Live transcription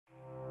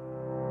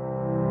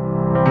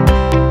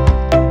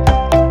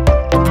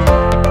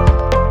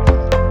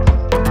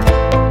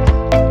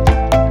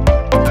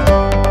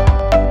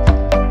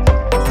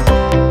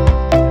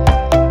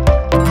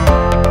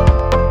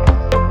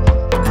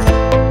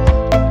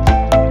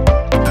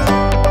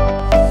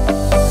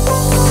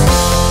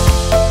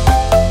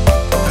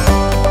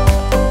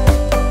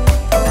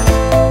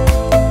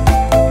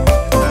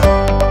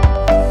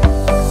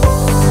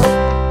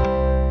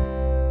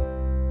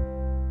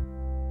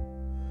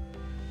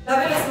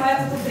Dobili smo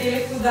tu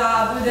priliku da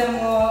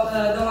budemo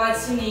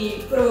domaćini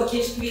prvog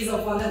kviza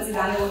u fondaciji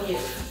Danilo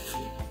Kišić.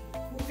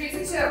 U kvizu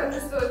će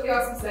učestvovati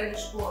 8 srednjih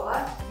škola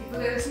i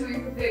podelit ćemo ih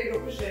u 2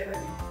 grupe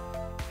žrebanja.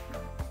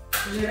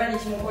 Žrebanje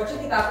ćemo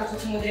početi tako što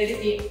ćemo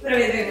odrediti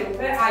prve 2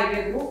 grupe, A i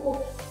B grupu,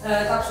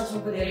 tako što ćemo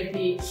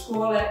podeliti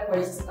škole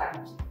koje će se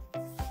takmičiti.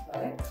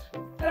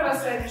 Prva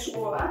srednja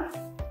škola,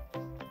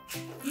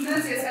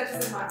 Gimnazija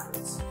Svetozar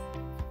Marković.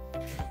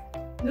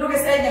 Druga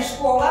srednja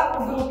škola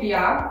u grupi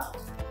A,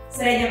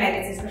 Srednja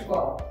medicinska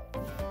škola.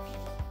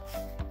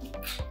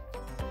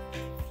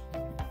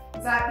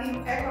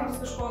 Zatim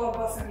Ekonomska škola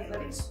Bosan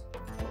Milanić.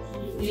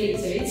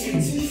 Ilićević.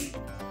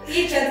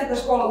 I četvrta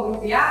škola u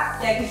grupi A,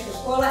 Tehnička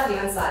škola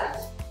Ivan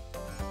Sarić.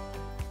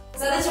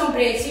 Sada ćemo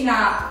prijeći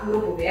na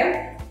grupu B.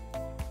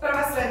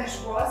 Prva srednja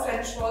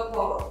škola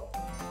Plogovo.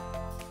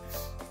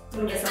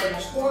 Druga srednja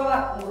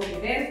škola u grupi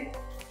B,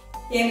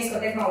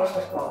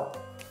 Hemijsko-tehnološka škola.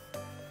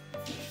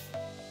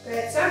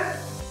 Treća,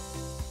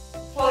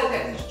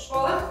 Politehnička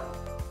škola.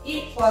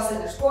 I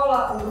poslednja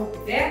škola u grupi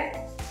B,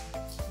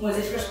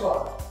 Muzička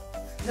škola.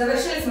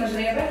 Završili smo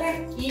žrebanje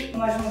i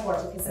možemo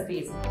početi sa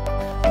kvizom.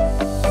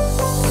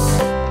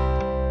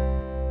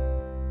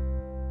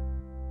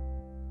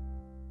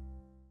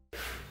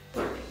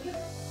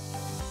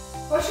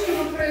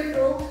 Počinjemo prvi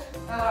krug,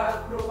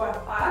 grupa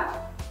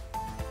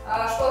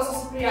A. Škola su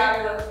se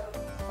prijavile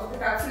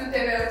aplikaciju na TV,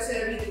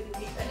 će vidjeti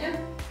pitanja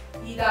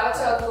i davat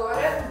će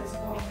odgovore, da su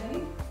pomogljeni.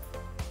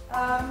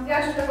 Ja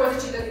ću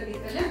također čitati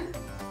pitanja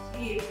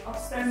i ako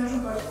se spremni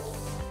možemo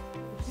početi.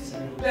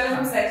 Želim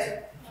vam sreću.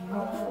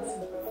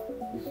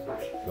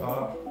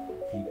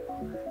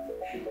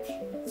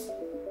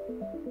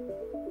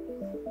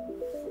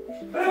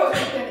 Prvo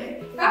pitanje.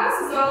 Kako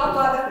se zvala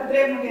vlada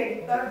Drevnog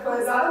Egipta koja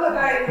je zavela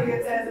Gaja Julija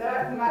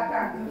Cezara i Marka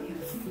Antonija?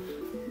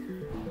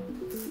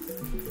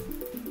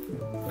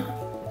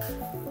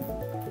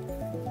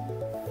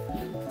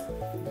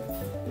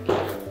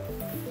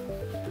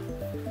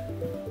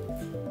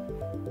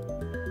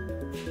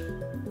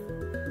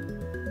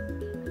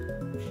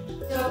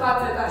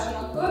 Kleopatra je tačan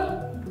odgovor.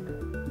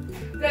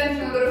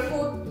 Trenutno na vrhu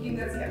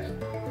Indija.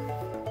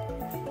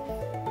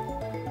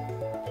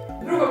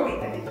 Drugo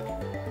pitanje.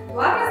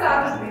 Glavna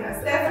zadužbina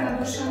Stefana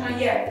Dušana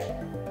je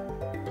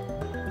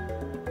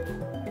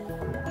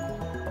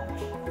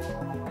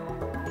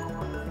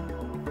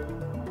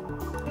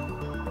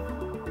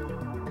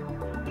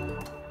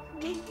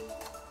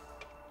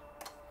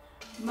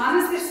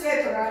Manastir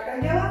Svetog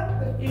Arkanđela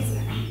kod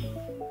Prizrena.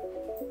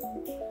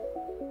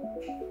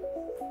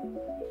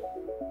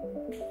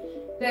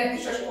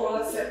 Tehnička škola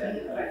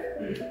Srednjoškolaca.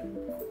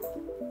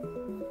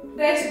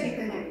 Treće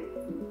pitanje.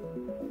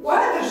 U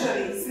kojoj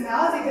državi se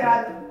nalazi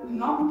grad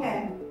Phnom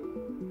Penh?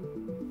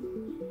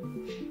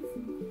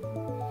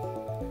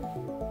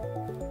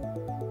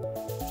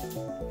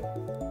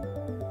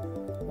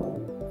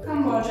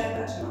 Kambodža je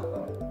tačan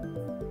odgovor.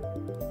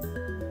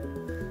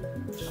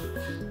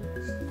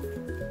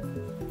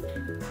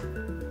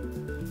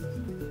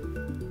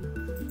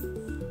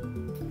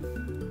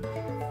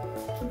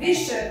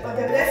 Više od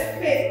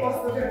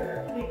 95%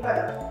 Grka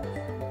pripada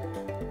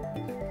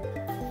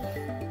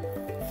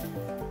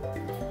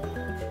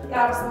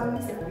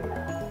Jaroslavnim Srbima.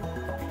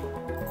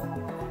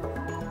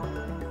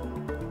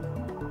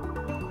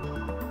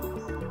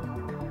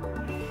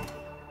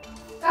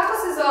 Kako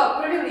se zove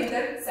prvi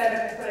lider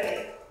Severne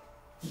Koreje?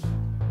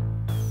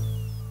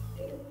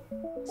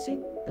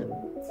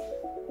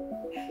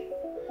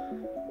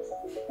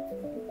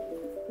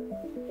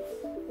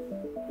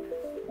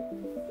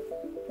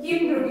 Kim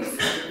drugi su.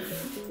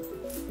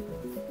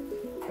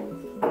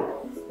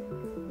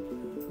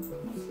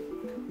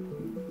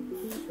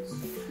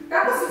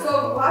 Kako se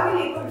zove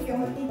glavni likor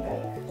filma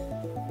Titanic?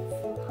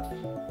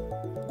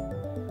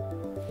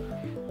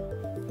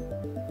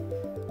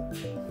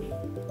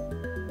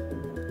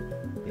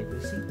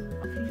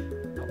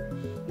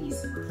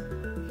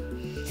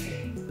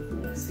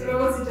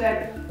 Prolazi Jack.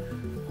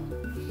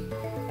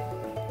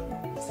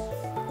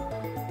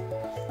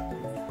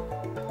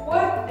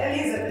 Port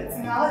Elizabeth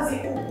se nalazi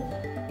u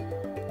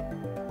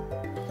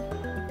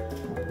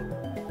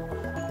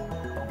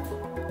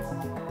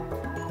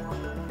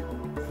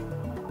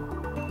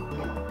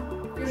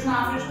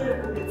Južnoafričkoj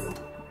republici.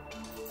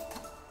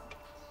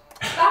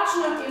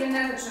 Tačno ili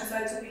netačno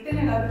sledeće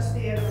pitanje, dobit ćete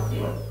jedan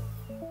odgovor.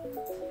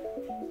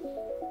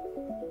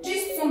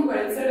 Čist sumpor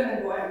je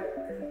crvene boje.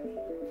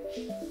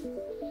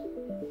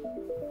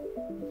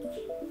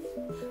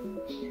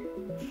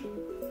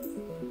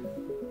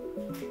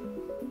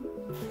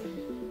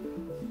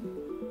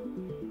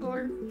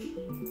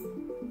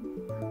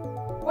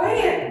 Koji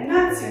je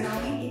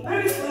nacionalni i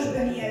prvi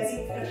službeni jezik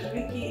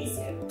Republike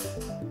Izrael?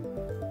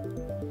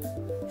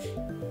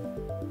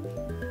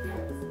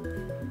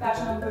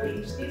 Tačno odgovor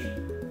iriški.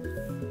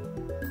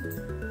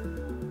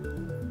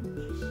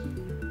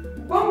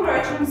 U kom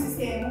brojčanom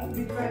sistemu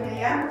bi tvrdnja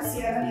 1+1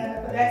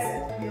 jednako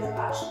 10 bila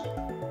tačna?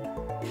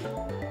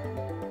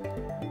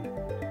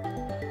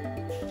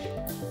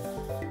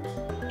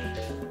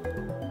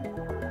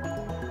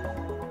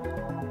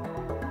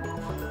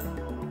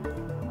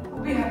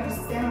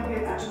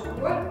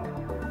 odgovor.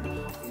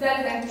 I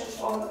dalje ne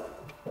pišeš odgovor.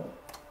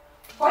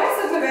 Koja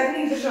sad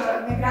navedenih država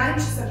ne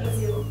graniči sa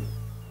Brazilom?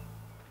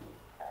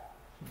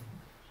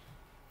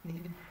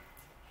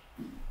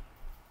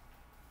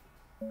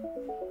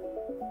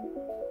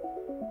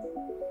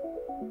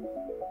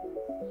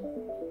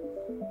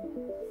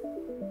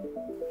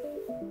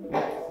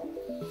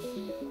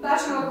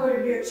 Tačan odgovor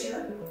je bio Čile.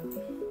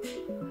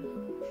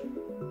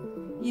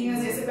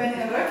 Gimnazija se penje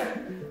na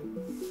vrh.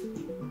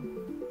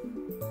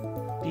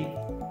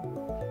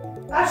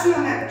 Tačno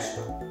ili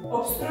netačno?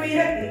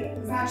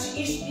 Opstruirati znači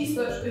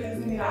isto što je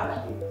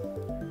uznemiravati.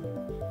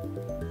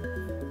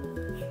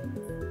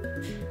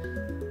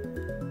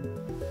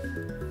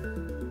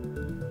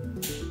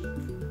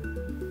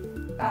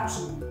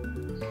 Tačno.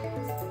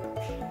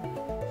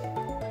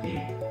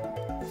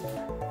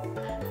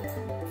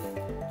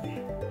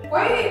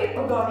 Koji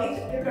od ovih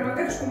je prema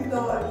grčkoj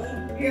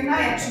mitologiji bio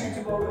najjači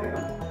među bogovima?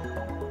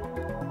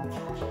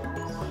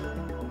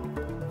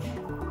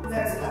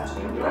 Zero se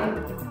tačni odgovor.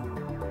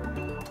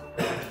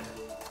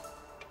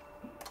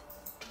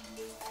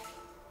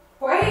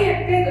 Koje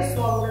je peto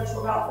slovo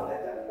grčkog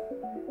alfabeta?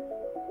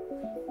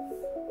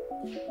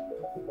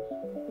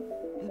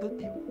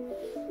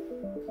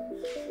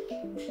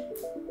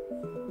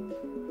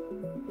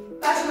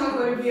 Tačan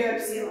odgovor je bio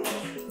epsilon.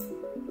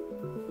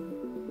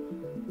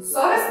 S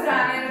ove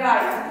strane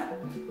raja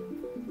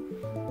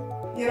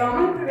je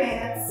roman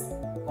Prvenac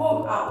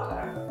ovog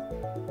autora.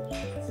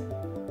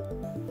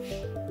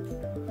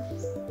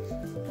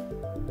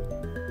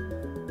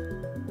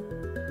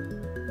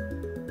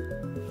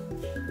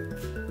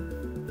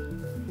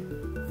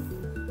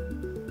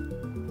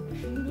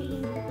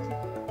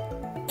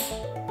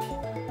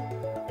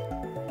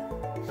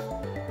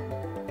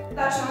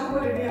 Tačan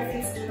odgovor je bio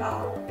finski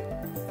balon.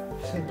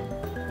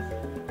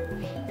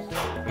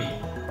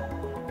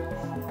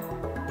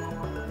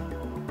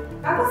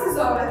 Kako se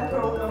zove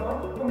program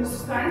kome su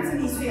stranice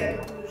nisu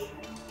jednokružne?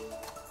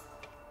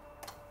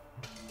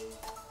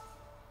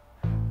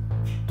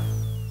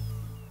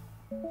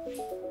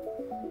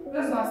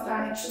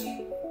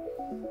 Raznostranični.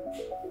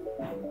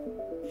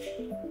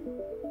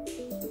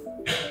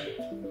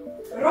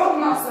 Rod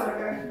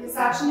nosoroga je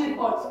sačinjen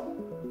od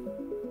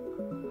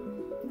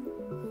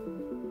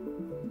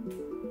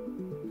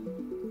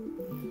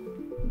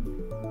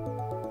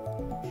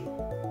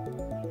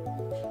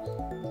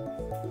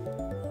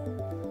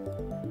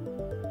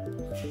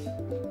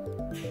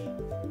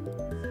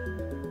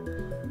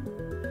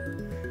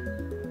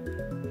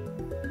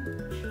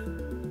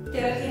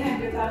keratina je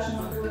bio tačan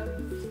odgovor.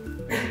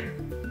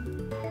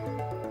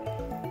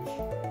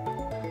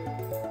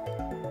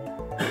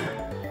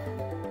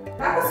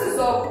 Kako se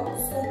zovu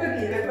skupe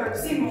gljive koje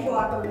psi mogu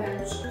lako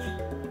odnemoći?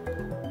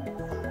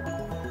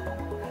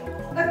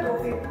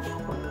 Tartufi.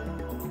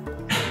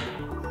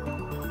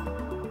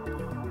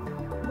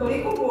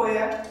 Koliko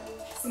boja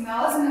se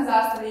nalazi na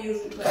zastavi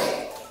Južne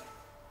Koreje?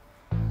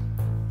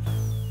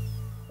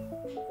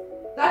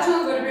 Tačan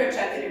odgovor je bio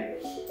 4.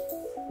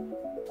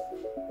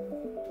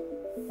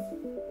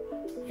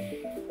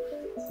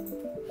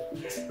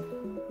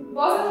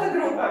 Poznata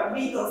grupa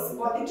Beatles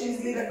potiče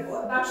iz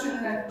Liverpoola, tačno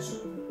ili netačno?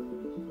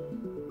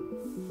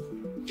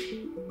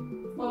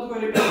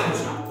 Odgovor je bio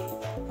tačno.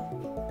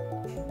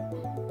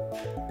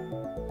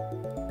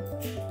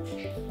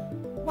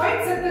 Koji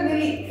crtani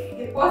lik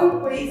je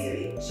poznat po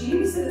izjavi čini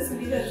mi se da sam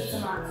videla za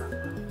maca?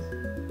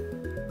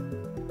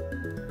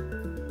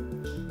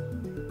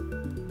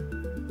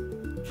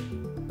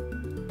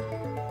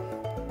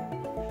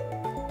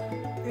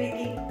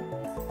 Vidi.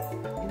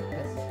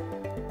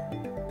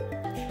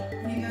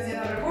 Gimnazija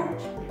na vrhu.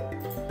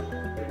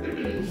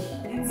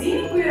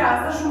 Enzimi koji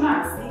razlažu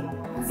masti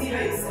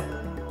nazivaju se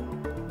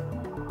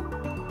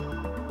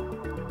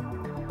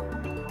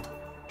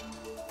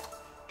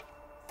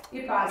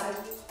lipaze.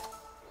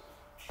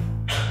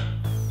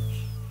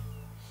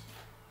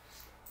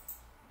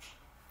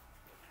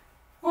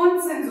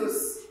 Konsenzus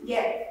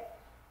je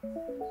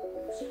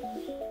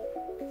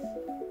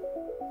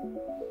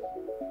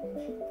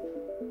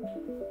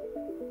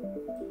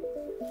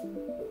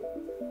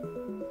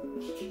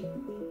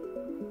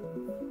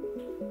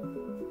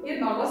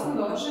jednoglasno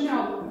donošenje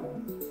odluka.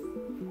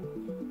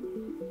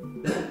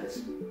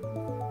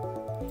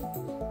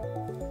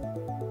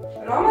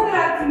 Roman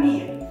Rat i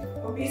mir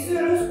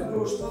opisuje rusko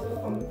društvo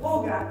tokom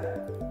ovog rata.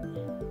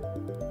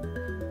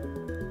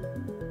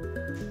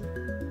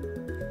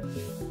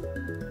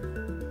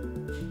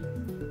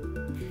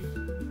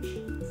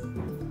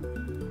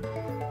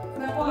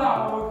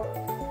 Napoleonovog.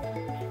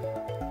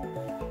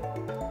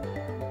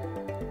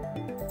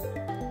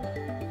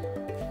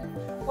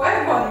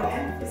 Koje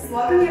godine je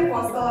Slovenija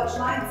postala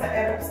članica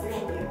Evropske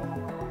unije?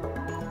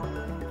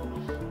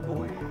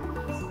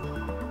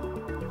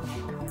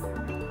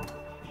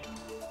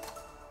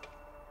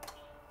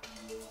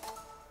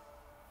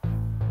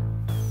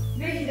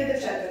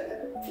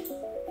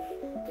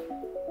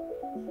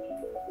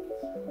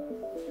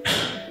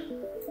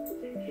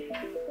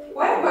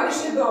 Koje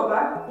godišnje doba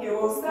je u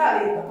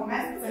Australiji tokom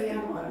meseca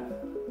januara?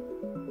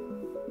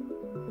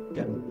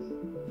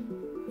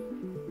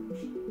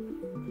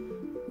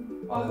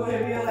 Odgovor je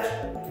bio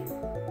lepo.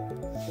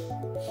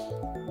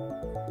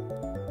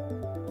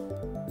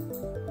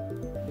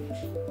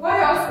 Ko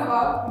je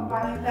osnovao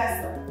kompaniju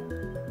Tesla?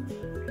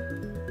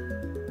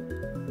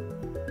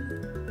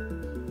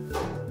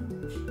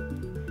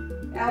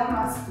 Elon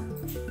Musk.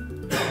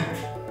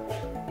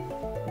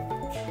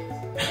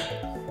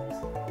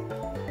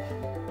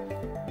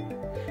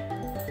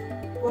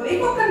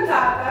 Koliko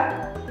kantata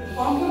je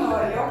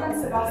komponovao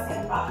Johann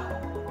Sebastian Bach?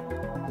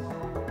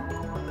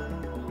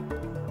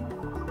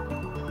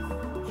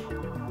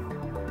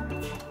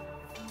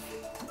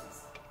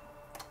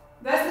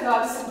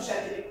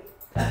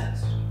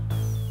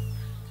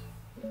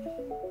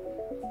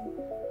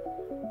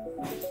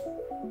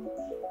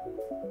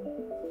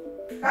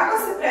 Kako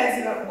se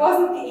preziva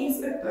poznati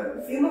inspektor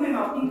u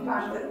filmovima o Pink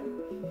Pantheru?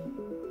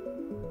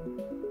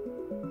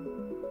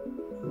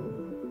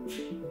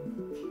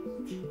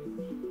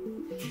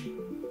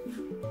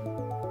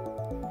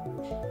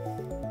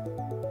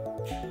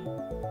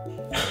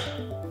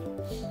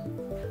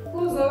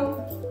 Uzov.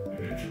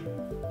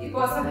 I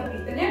poslednje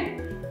pitanje.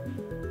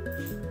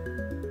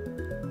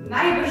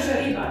 Najbrža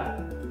riba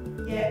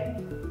je...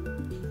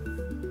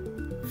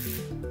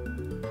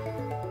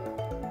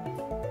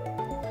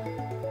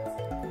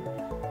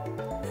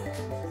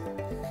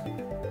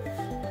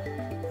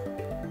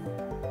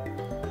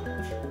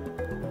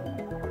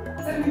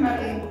 Crni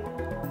marlin.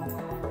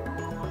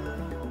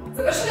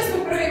 Završili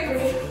smo prvi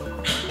krug.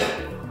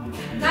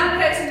 Na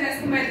trećem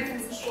mestu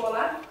medicinska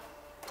škola.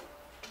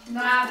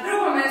 Na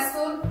prvom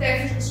mestu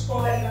tehnička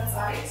škola Ivan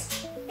Carić.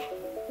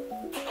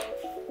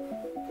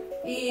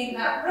 I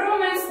na prvom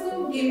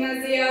mestu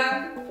gimnazija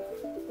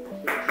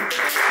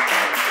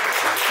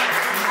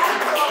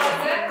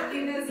Subotičkih,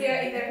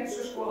 gimnazija i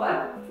tehnička škola.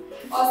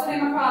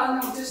 Ostalima hvala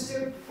na učešću.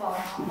 Hvala.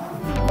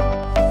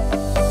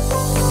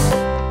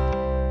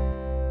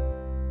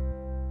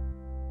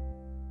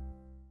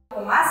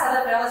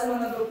 Sada prelazimo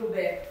na grupu B.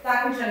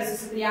 Takmičari su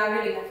se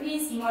prijavili na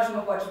kviz i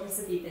možemo početi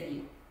sa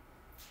pitanjima.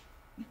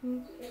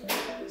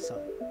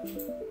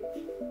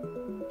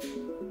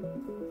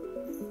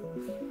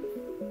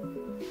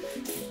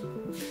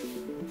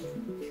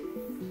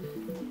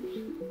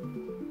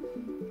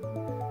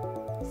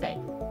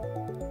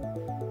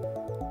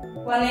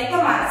 Planeta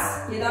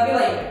Mars je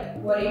dobila ime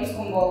po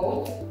rimskom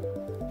bogu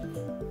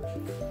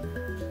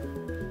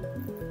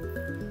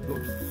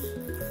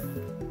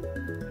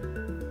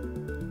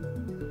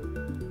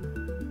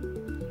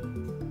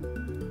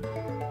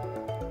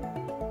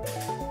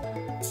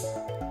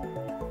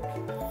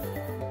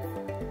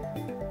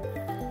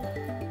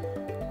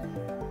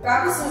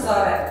kako se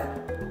zove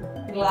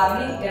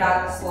glavni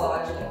grad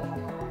Slovačke?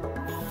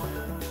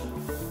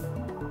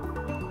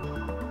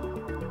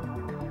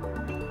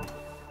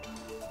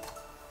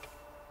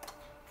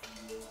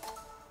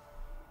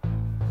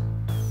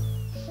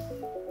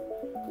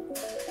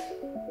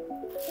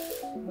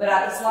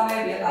 Bratislava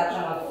je bio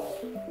tačan odgovor.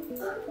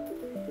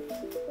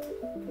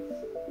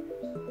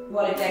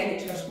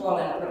 Politehnička škola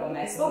je na prvom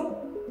mestu.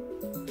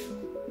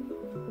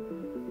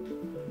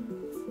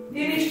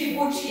 Divnički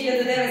puč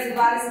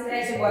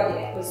 1923.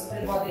 godine, koji su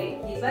predvodili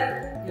Hitler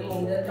i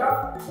Ludendorff,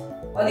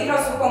 odigrao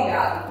se u kom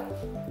gradu?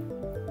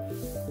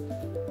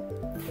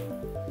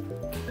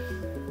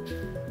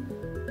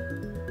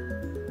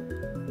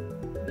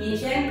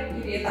 Minhen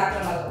je bio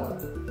tačan odgovor.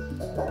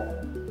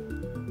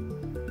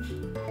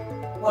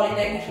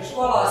 Politehnička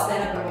škola ostaje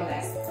na prvom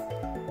mestu.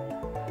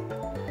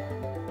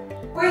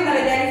 Koji od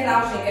navedenih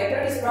naučnika je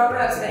prvi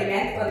sproveo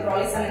eksperiment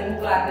kontrolisane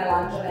nuklearne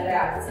lančane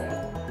reakcije?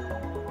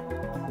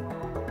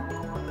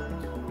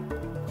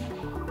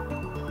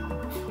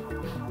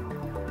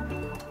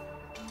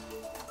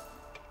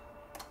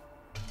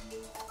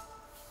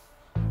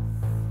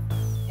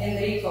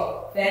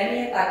 Enrico Fermi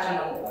je tačan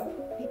odgovor.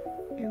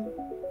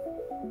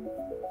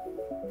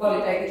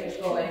 Politehnička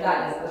škola i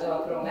dalje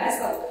zadržava prvo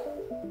mesto.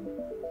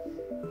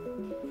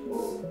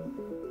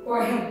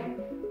 Koji?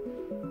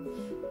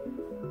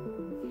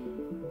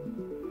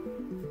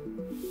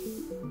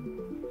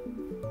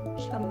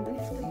 Šta mu da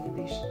isto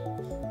ili više?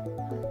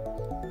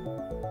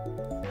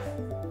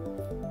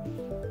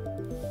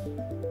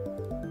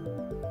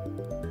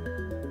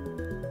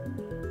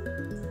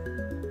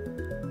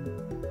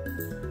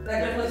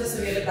 Dakle, Kviz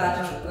su bili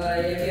tačan,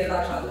 je bio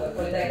tačan odgovor.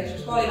 Politehnička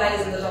škola i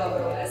dalje zadržava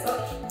prvo mesto.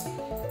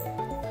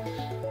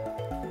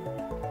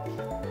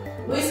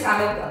 Lewis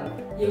Hamilton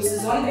je u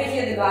sezoni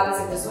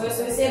 2020. osvojio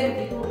svoju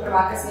 7. titulu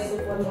prvaka svijeta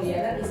u Formuli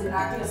 1 i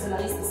izjednačio se na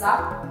listi sa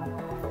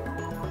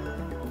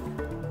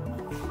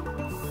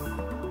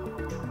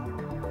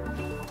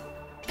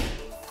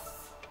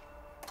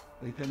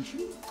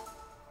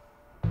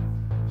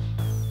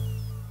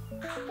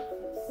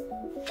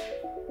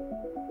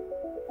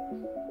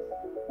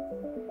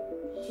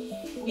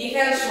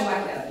Michael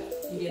Schumacher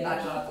je bio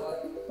tačan odgovor.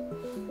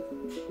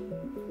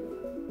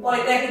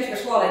 Politehnička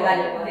škola i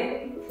dalje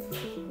vodi.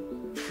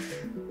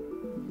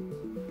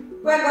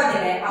 Koje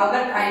godine je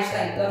Albert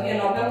Einstein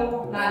dobio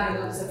Nobelovu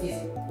nagradu za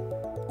fiziku?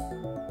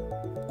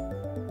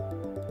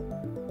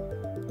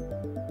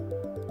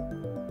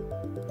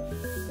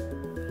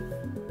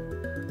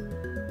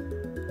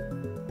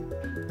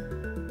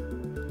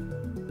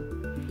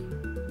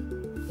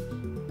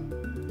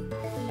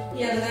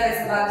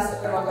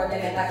 1921.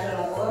 godine je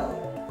tačan odgovor.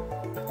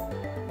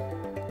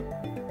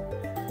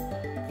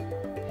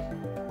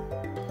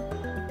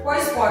 Koji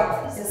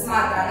sport se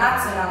smatra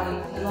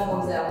nacionalnim na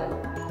Novom Zelandu?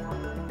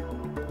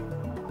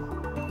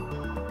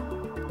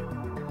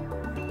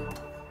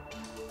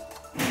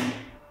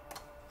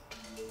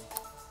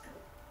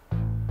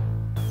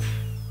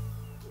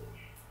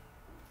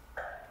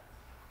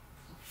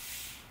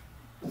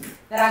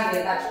 Ragbi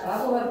je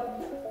tačan odgovor.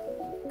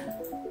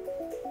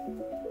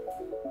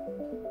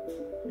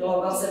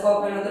 Global se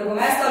popeo na drugo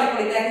mesto, ali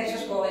Politehnička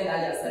škola i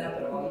dalje ostaje na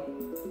prvom.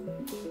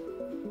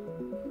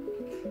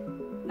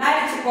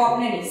 Najveći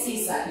kopneni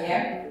sisar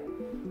je...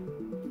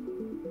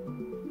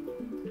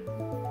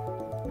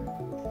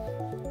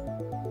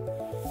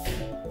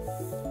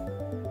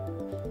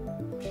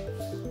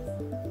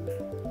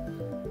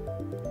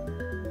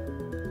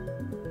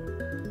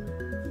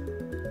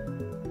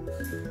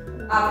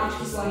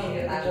 Afrički slon je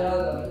bio tačan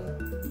odgovor.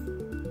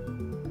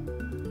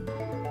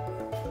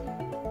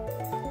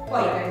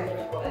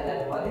 Poljoprivredna škola je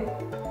dalje vodi.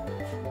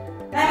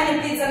 Najmanja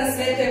ptica na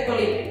svijetu je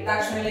kolibri,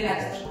 tačno ili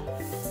netačno?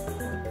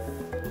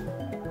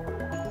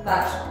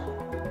 Tačno.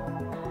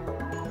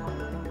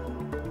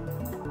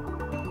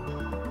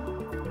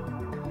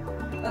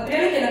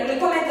 Otprilike na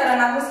koliko metara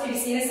nadmorske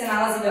visine se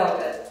nalazi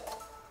Beograd?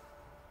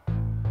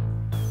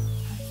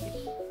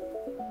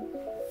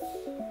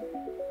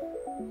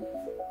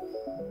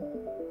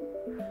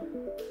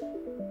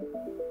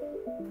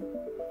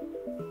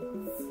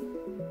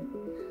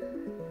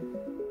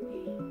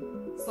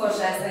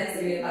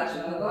 je bio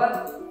tačan odgovor.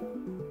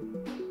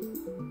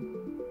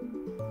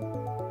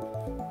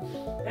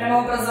 Prema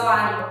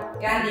obrazovanju,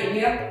 Gandhi je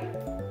bio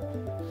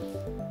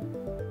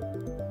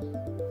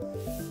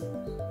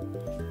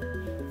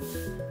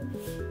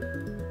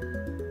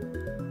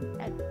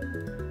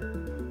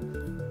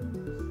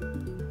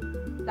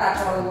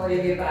tačan odgovor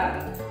je bio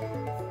pravnik.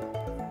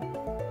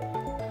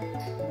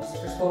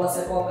 Muzička škola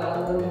se popela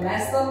na drugo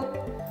mesto.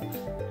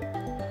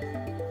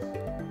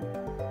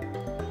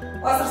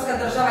 Ostrvska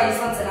država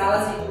Island se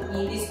nalazi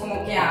u Indijskom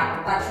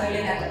okeanu, tačno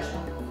ili netačno?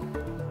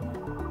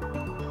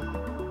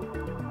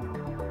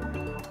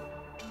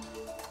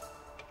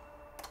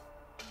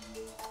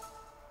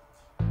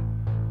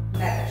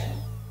 Netačno.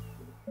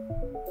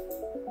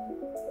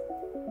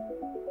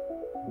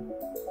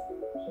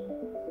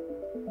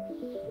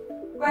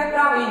 Koje je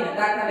pravo ime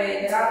Darka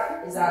Vadera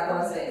iz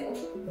Ratova zvezda?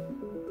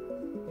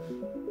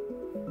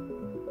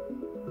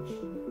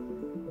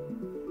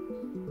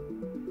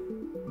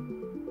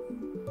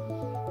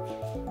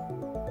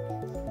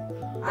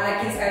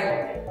 Anakin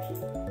Skywalker.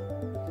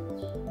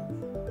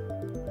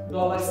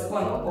 Globar se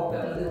ponovo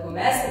popeo na drugo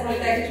mesto,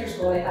 Politehničke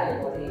škole i dalje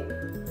vodi.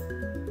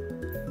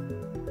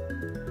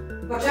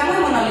 Po čemu je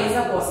Mona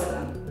Lisa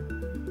posebna?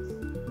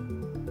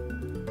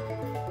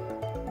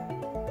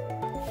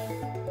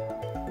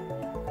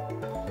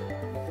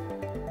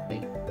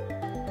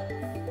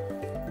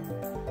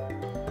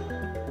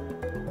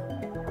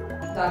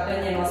 Dakle,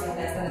 njen osmeh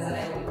nestane za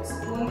nekoliko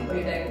sekundi,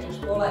 Politehnička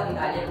škola i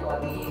dalje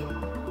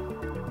vodi.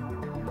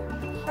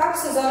 Kako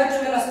se zove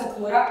čuvena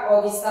skulptura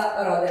Augusta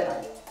Rodena?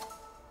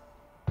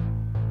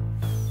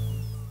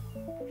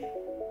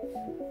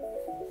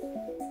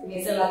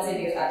 Mislilac je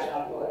bio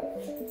tačan odgovor.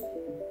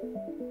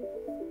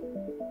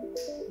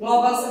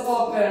 Global se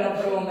popeo na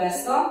prvo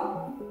mesto.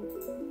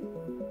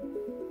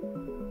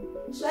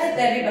 Šta je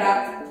tebi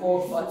brat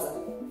tvojeg oca?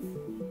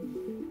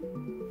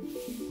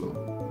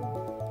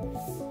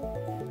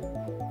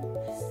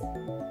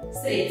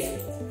 Stric.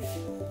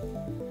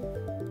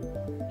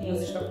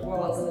 Muzička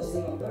škola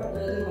zauzima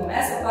drugo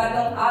mesto,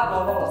 a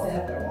Global ostaje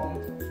na prvom.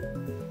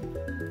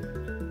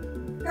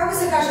 Kako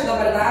se kaže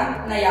dobar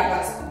dan na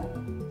japanskom?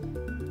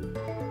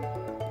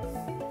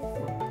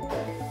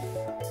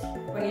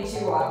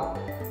 Konnichiwa.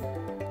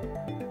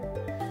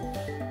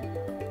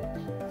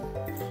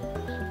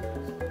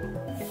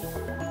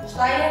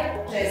 Šta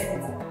je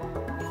čestica?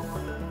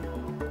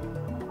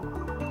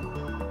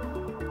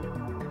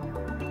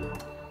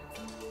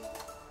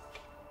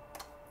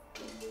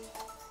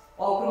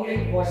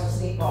 Okrugli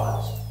božićni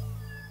kolač.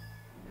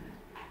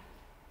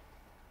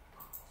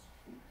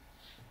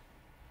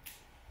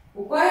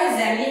 U kojoj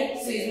zemlji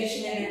su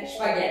izmišljene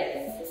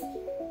špagete?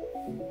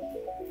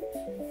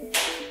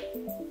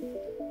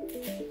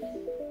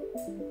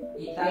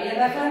 Italija,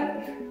 dakle.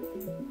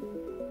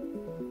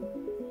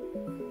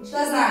 Šta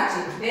znači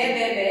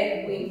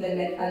www u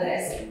internet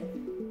adresi?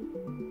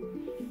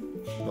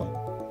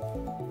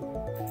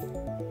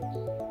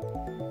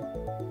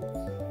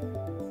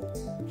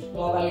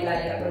 Global je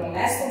dalje na prvom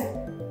mestu.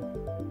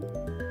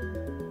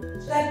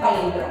 Šta je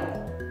palindrom?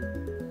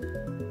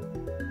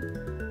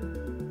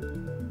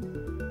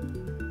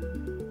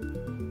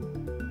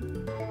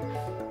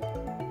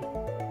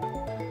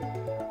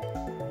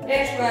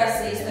 Reč koja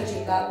se isto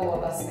čita u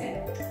oba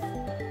smera.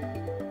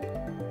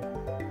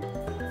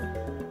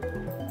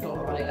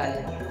 Global je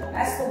dalje na prvom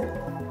mestu.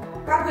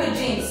 Kako je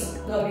džins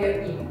dobio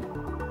ime?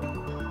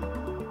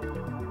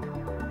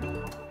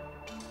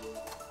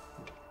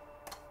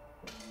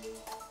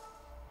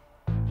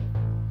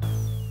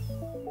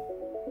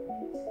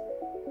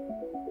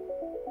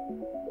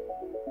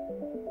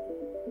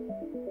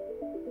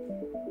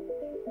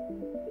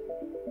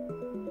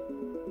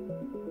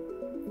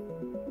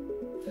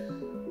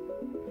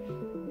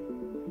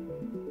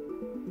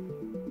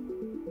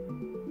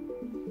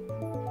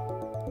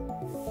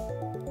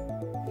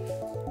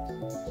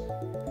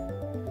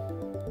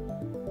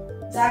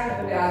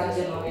 Zagreb gradu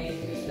gdje novi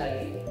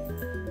Italiji.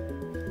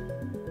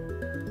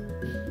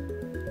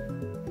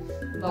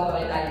 Dobro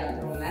je dalje na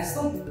prvom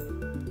mjestu.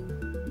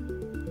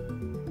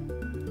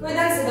 Koji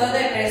dan se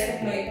dodaje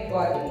prestupnoj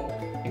godini?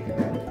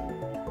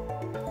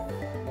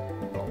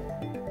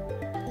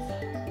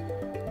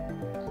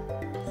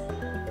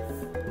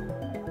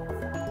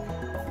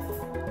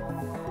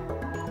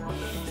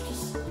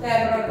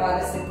 Februar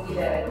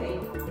 29.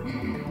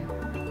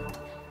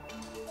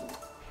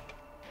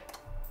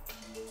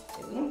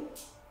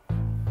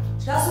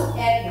 Šta su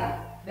Etna,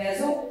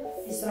 Vezuv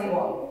i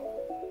Stromboli?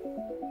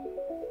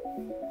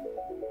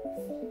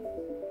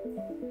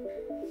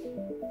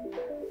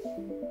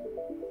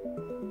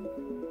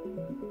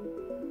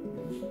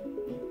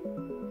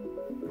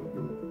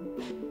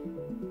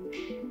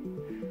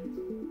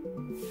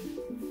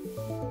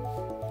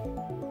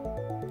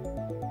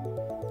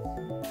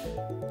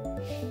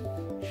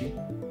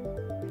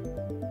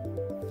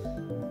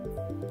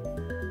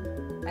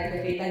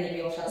 Dakle, pitanje je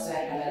bilo šta su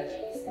Etna, Vezuv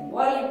i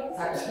Stromboli,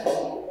 tako što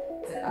smo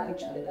se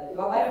takmičali da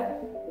odgovaraju.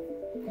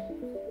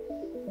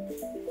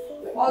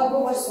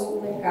 Odgovor su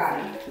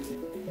vulkani.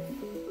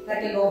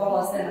 Dakle, Global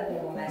ostaje na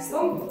prvom mjestu.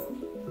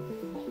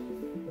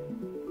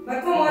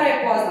 Mrtvo more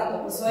je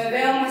poznato po svojoj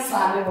veoma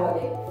slaboj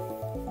vodi.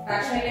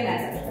 Tačno ili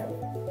netačno?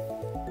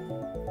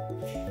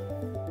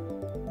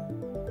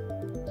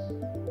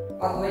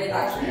 Odgovor je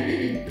tačno.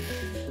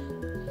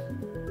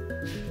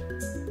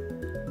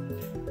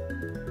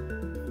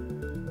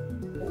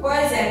 U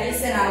kojoj zemlji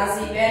se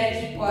nalazi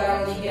veliki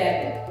koralni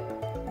greben?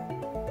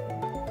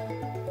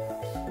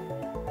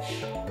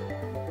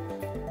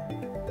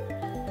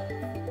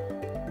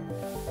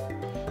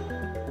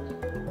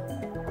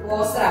 U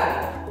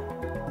Australiji.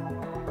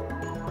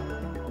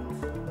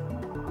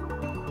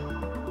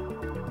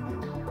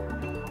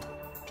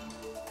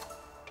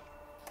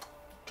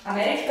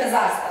 Američka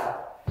zastava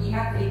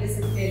ima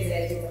 35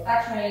 zvjezdica.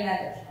 Tačno ili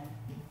netačno?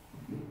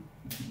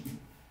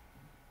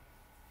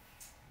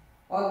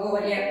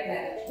 Odgovor je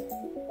netačno.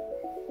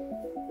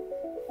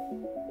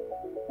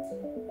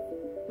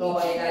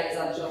 Global je dalje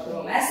zadržao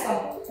prvo mjesto.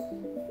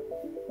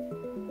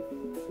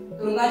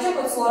 Trudnoća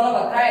kod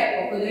slonova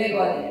traje oko 2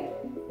 godine.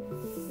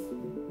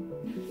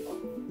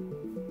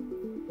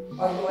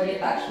 Odgovor je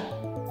tačno.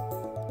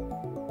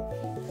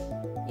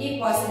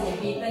 I posljednje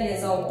pitanje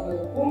za ovu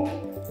grupu.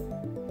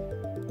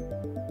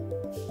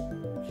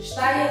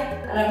 Šta je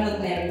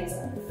ravnodnevnica?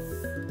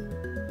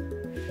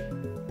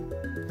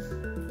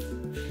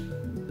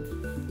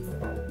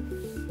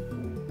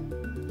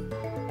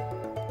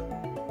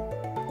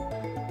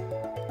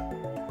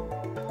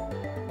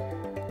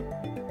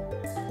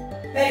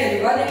 Period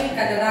u godini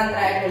kada dan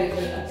traje koliko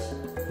noći.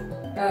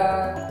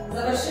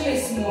 Završili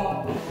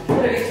smo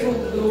prvi krug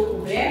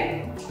grupu B,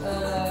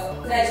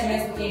 treće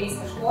mjesto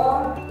kemijska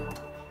škola,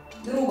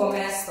 drugo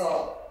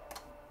mjesto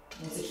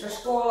muzička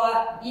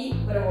škola i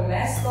prvo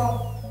mjesto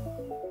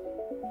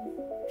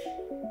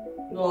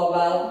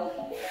Global.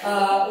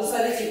 U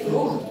sljedeći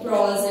krug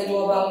prolaze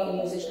Global i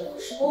muzička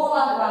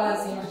škola. Hvala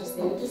svima što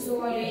ste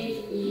učestvovali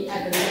i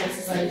ajde vidimo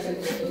se sljedećeg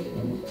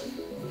grupu.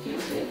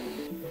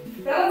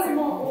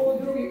 Prelazimo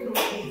u drugi krug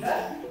kviza.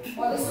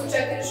 Ovdje su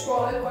 4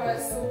 škole koje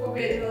su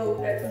pobjedile u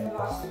prethodna 2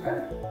 kruga.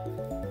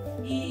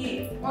 I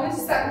oni će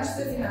se takmičiti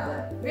za finale.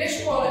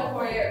 2 škole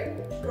koje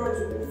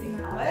prođu u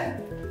finale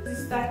će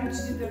se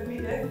takmičiti da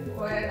vide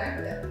koja je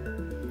najbolja.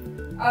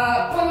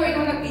 Ponovo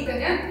idemo na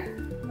pitanja.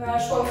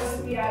 Škole su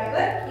se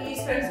prijavile i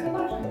spremni smo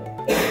počeli.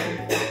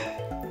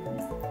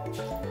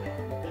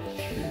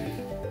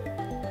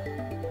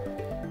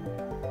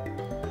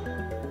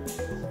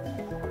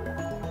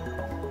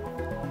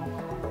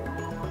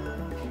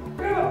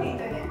 Prvo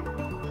pitanje.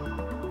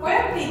 Koja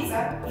ptica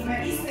ima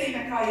isto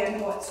ime kao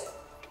jedno voće?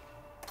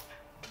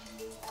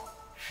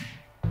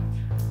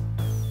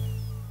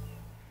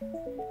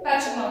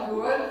 Tačan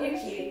odgovor je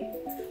kiwi.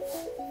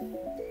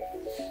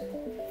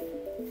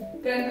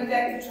 Trenutno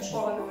tehnička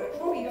škola na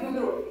vrhu, idemo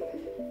drugo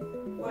pitanje.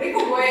 Koliko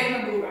boja ima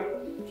duga?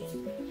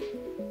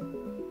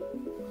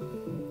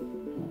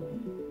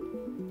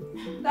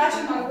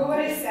 Tačan odgovor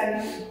je 7.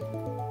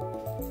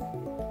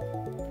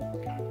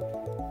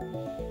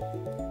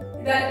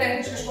 I dalje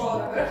tehnička škola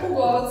na vrhu,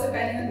 Global se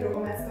penje na drugo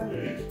mjesto.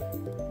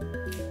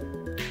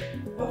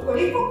 Od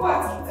koliko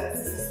kockica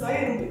se sastoji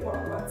Rubikova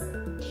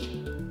kocka?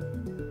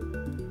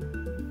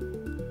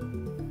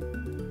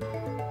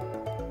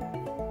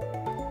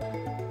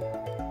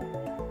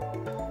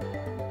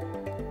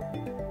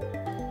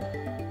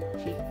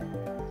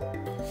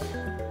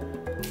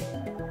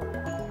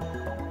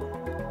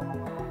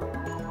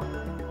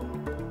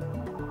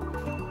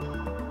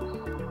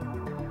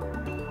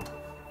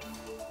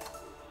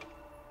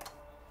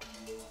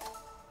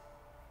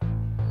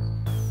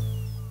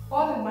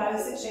 Od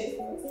 26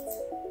 kockica.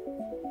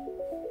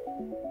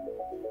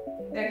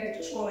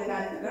 Tehnička škola i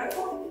dalje na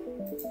vrhu.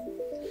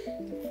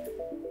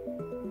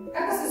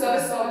 Kako se zove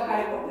sola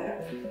Harry Pottera?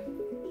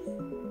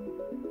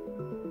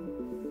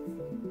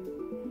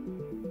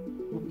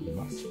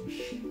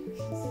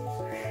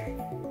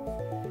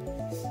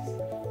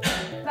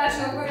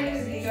 Tačno odgovor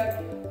je zvižak.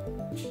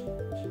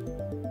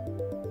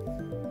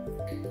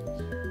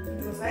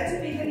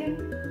 sledeće pitanje.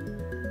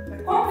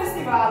 Na kom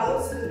festivalu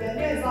se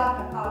dodeljuje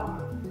Zlatna palma?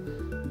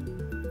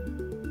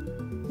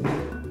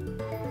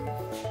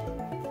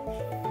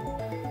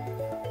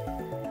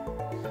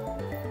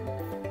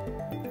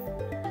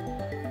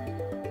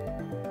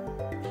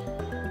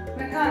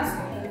 Na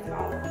Kanskom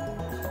festivalu.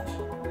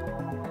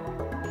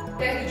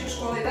 Tehnička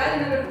škola i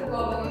dalje na vrhu,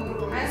 globalno na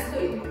drugo mesto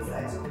i idemo na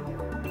sledeće pitanje.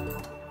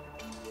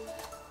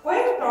 Koji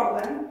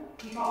problem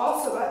ima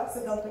osoba sa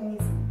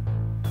daltonizmom?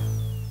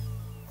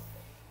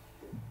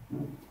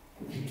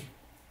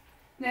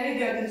 Ne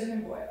vidi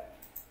određene boje.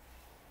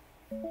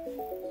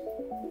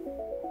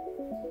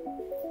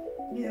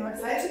 Idemo na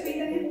sledeće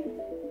pitanje.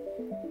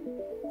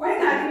 Koji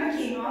nadimak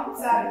ima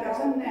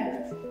Zara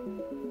Nemet?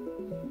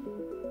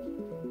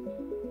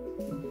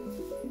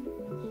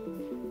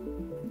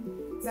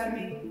 Zar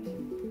mi?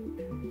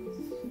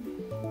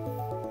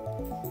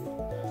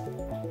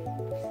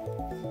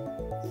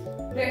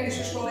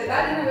 Tehnička škola i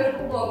dalje na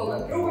vrhu, globalno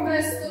na drugom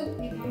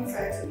mestu. Idemo na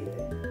sledeće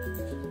pitanje.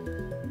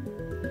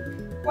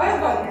 Koje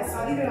godine se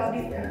odigrala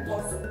bitka na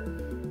Kosovu?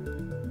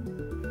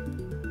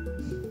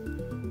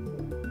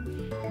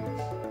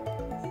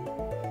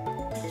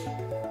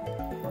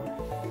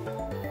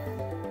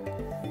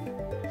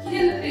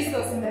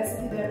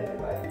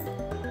 godine.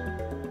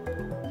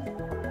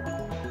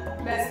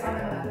 Bez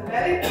promena na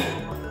tabeli.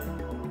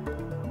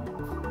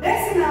 Gde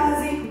se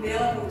nalazi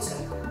Bela kuća?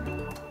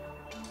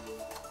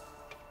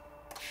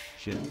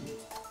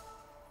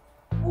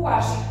 U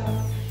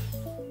Vašingtonu.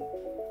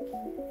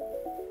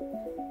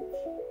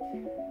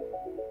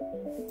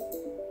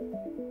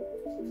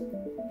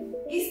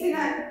 Istina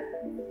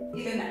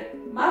ili ne?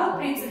 Malo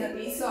princ je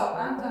napisao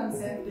Antoine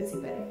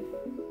Saint-Exupéry.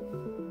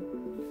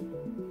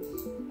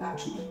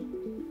 Tačno.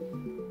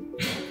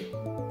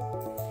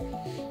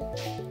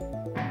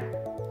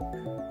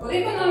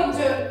 Koliko Novak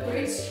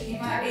Đoković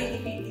ima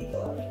ATP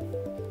titula?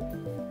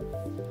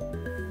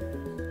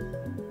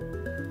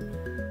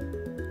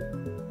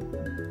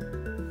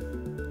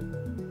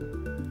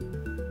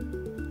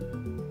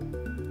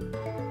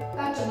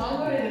 Tačan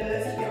odgovor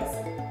je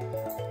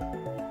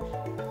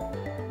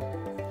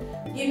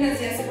 98.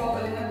 Gimnazija se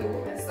popali na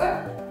drugo mesto.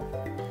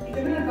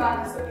 Idemo na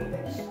 12.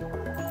 pitanje.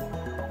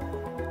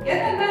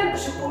 Jedna od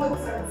najlepših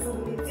ulica u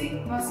Subotici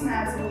nosi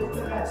naziv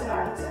ulica braća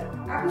Radića.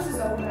 Kako se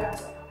zovu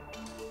braća?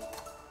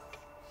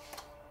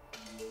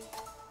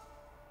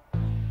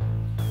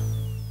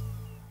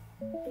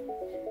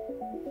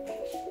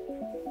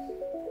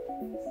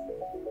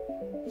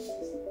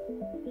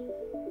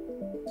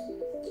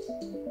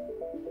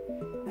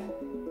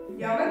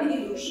 Jovan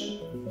i Dušan.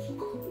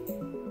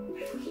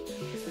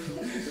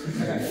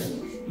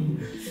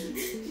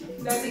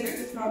 Da se igrate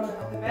s problem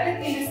na tabeli,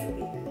 13.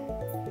 pitanje.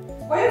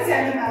 Koju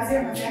zemlju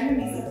nazivamo zemljom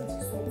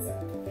izlazećeg sunca?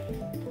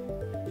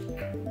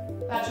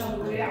 Tačno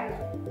odgovor je Japan.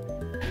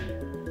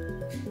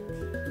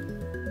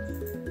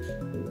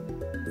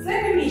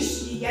 Slepni miš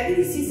je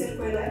jedini sisar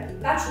koji leti.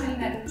 Tačno ili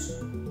netačno?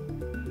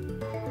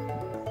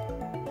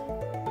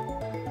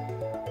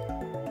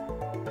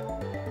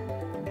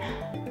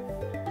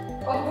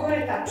 Odgovor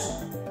je tačno.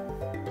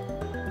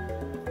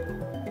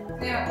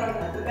 Nema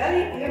problem na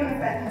tabeli, idemo na 15.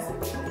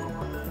 pitanje.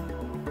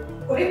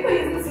 Koliko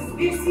iznosi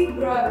zbir svih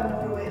brojeva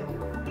na ruletu?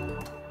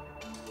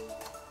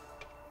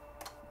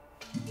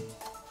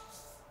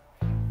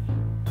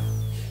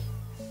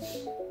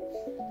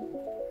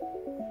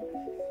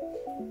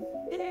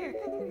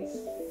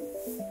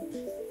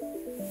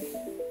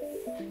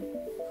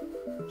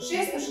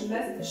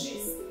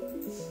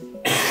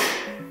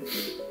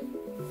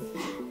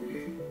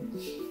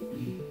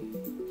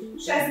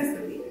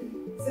 Šestnaesto pitanje.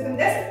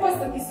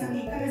 70%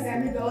 kiselnika na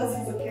zemlji dolazi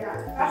iz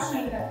okeana. Tačno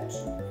ili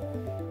netačno?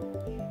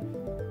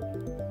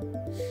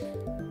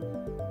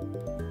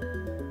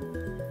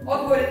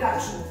 Odgovor je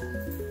tačno.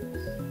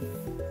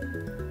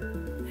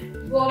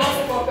 Global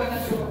se popeo na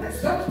drugo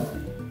mesto.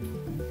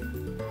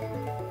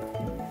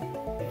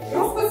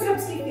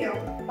 Rusko-srpski film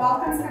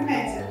Balkanska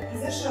međa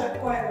izašao je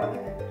koje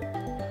godine?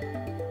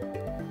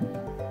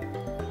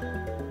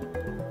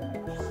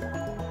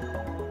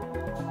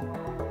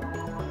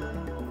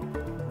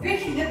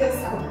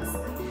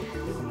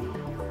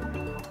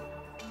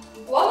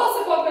 Global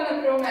se popeo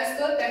na prvo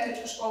mesto,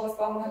 tehnička škola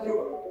spala na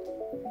drugo.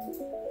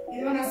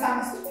 Idemo na 18.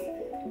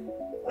 pitanje.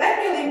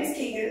 Letnje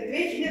olimpijske igre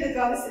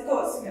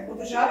 2028.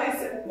 održavaju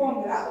se u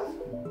kom gradu?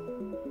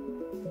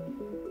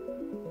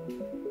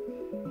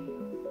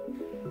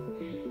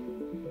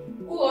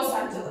 U Los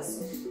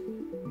Angelesu.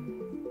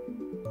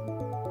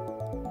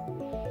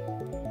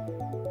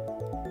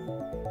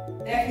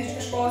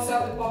 Tehnička škola se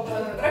opet popela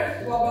na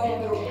vrh, globalno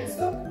na drugo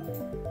mesto.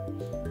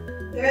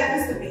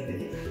 19.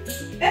 pitanje.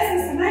 Pesma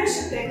sa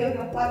najviše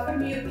pregleda na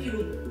platformi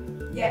YouTube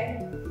je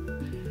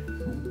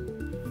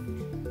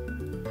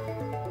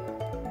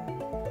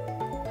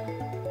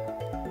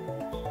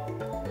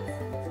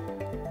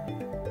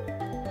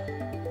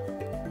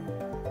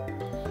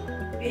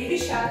Baby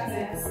Shark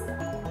Dance.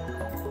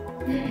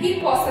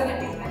 I poslednje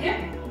pitanje.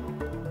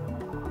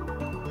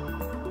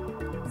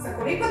 Sa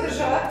koliko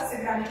država se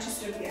graniči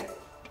Srbija?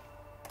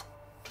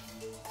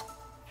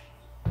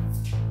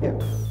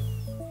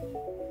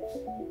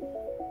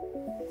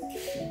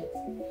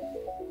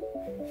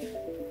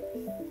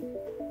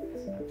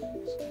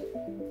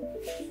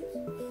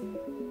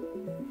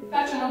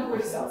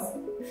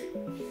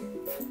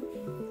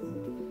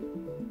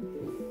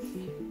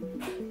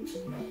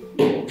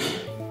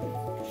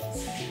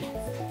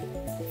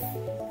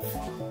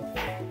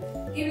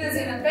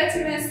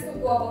 trećem mjestu,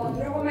 global na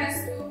drugom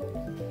mjestu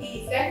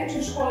i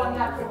tehnička škola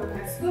na prvom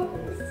mjestu.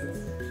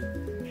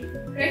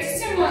 Kreći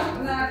ćemo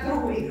na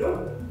drugu igru,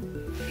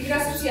 igra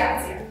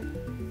asocijacija.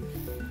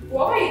 U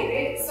ovoj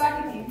igri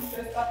svaki tim, to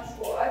je svaka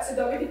škola, će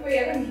dobiti po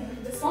jedan minut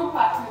da svom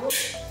partneru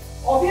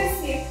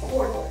objasni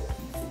pojmove.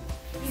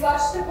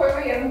 Izlačite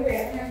pojmove jednog po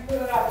jednog, neko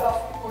da radi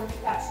dosta pojmove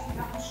tačni,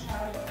 naš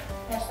naravno,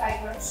 naš taj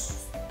igrač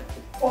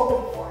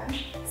pogodi pojam.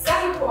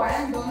 Svaki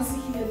pojam donosi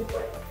 1000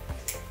 pojma.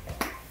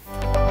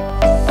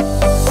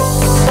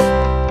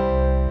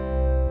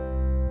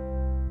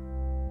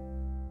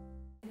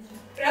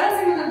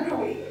 Prelazimo na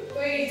drugu igru,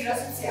 to je igra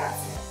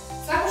asocijacija.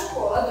 Svaka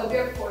škola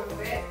dobija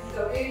pojmove i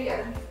dobije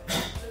jedan minut.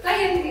 Za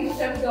taj jedan minut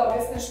treba da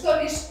objasne što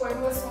više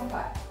pojmova svom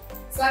partneru.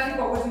 Svaki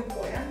pogođen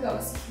pojam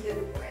donosi 1000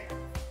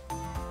 pojma.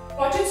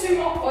 Počet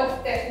ćemo od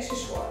tehničke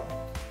škole.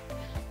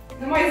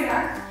 Na moj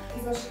znak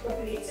izlačite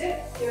papiriće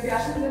i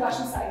objašnjate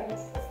vašem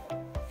sajedničku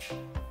postavu.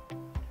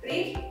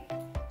 3,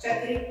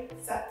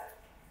 4, sad.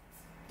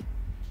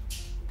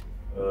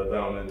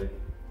 Dan nedelje.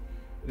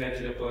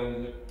 Nedelja,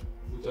 ponedeljak,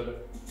 utorak.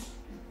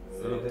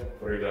 Sreda.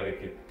 Prvi dan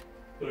vikenda.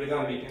 Prvi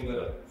dan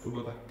vikenda,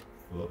 subota.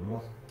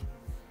 Dobro.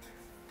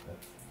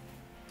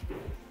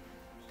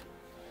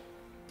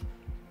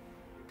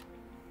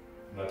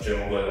 Na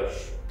čemu gledaš?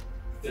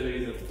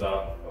 Televizor.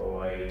 Da,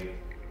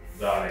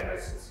 dane,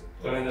 najsvesi.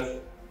 Kalendar.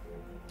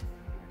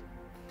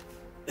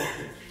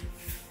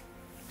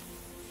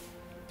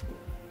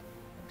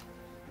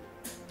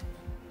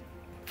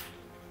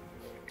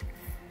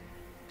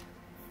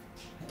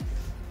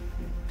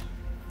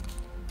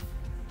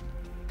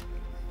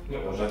 Ne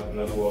može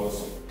na dugo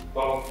sam.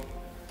 Balon.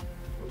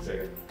 Od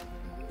čega?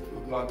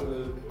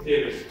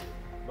 Tijeliš.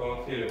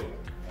 Balon tijeljivo.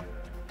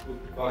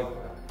 Balon.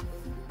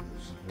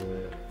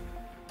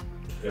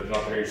 Jer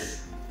napraviš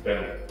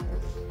penu.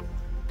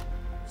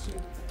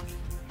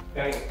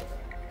 Penu.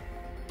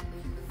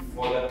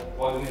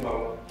 Vodeni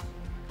balon.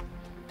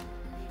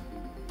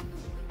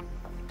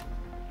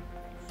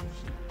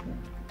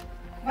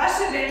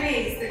 Vaše vreme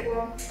je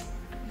isteklo.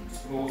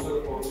 Mogu se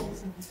da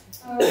poručim.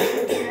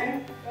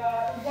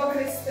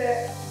 Dobili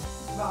ste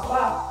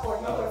dva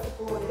pojma koje ste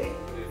pogodili.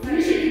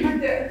 Znači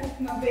imate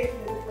ukupno 2000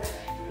 pojma.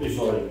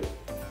 Izvolite.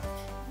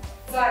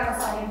 Zajedno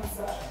sa njim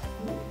sa.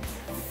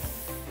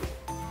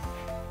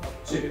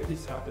 Čekaj, ti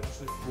srate što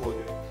si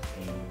pogodio.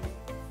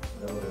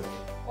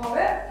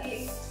 Ove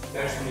i...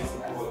 Nešto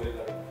nisam pogodio,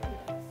 da.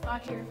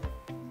 Not here.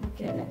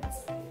 Okay.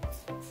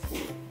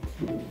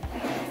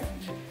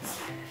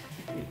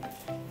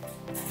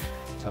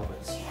 Tell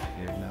us,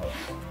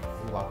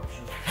 ovako.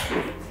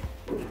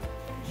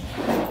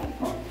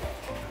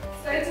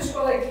 Sljedeća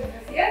škola je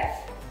geografije.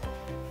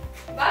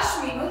 Vaš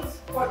minut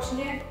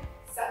počinje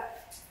sad.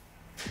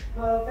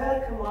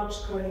 Velika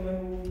mačka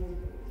imaju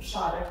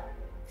šare.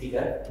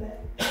 Tigar? Ne.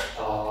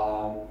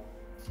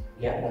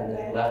 Jedan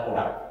lepo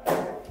rak.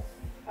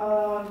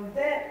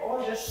 Gde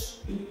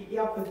odeš i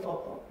jako je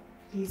toplo?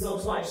 I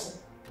zaobzvaješ se?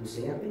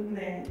 Pustinja?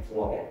 Ne.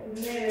 Loge?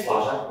 Ne.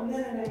 Plaža?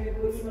 Ne,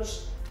 nego imaš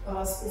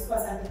spa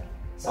centar.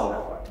 Sauna?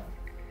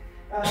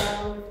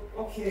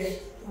 Okej.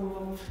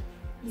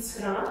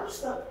 Ishrana?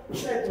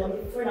 Šta je to?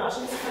 Tvoj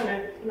način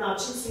ishrane?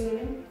 Način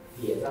sinonim?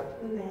 Dijeta?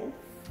 Ne.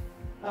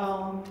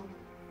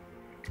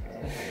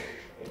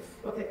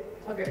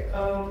 Okej.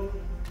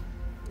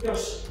 Još.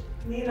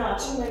 Nije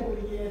način,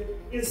 nego je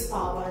ili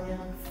spavanja.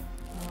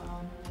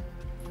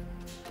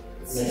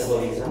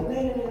 Metabolizam?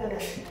 Ne.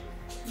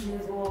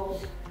 Nego...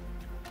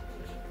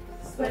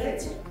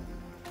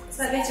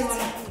 Sljedeće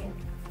ono.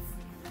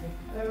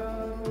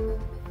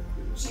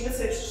 Čime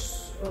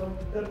sećaš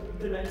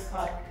drvene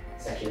stvari?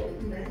 Sekiro?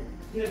 Ne.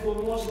 Nego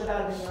može da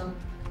radi na...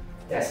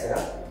 Testera?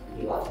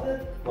 Ila?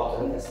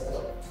 Motorni testera?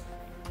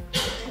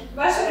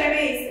 Vaše vreme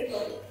je isteklo.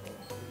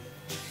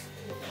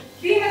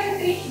 Vi imate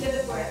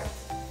 3000 pojma.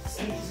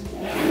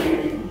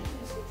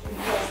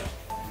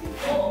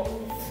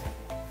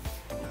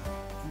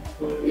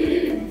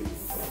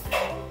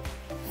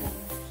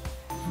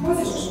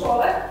 Muzička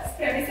škola,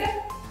 spremi se.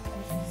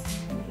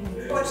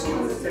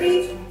 Počnemo za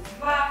 3,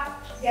 2,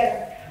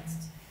 1.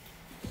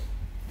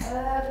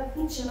 Da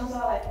kućemo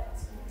balet.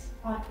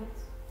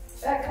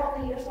 Kao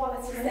da igraš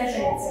balet sa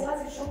školci,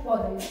 laziš u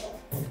području.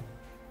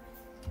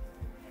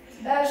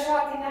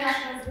 Životinja,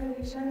 nakon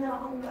zbuniš,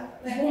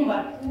 ne,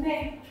 bumbar,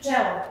 ne,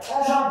 pčela,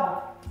 žaba.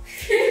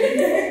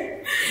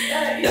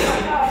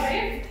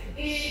 I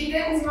ide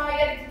uzma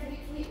jediti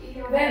triki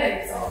i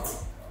Veverica.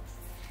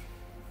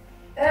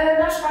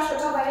 Naš Paško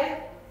Čaba je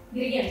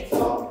dirigent.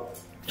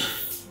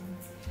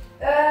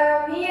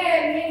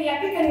 Nije ni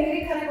epika ni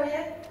lirika, nego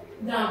je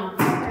drama.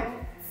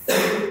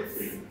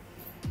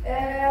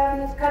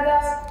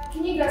 Kada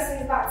knjiga se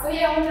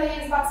izbacuje, onda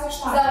je izbacuje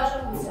šta? završno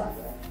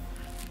izbacuje.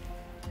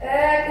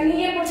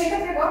 Nije početak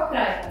nego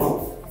kraj.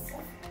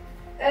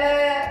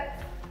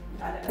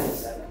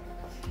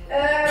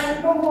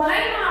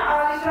 Bombolajna,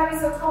 ali pravi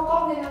se od kao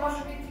tovljena, može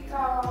biti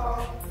kao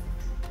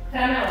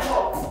karamela.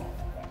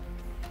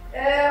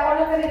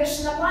 Ono kad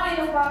ideš na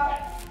planinu, pa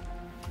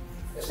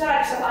šta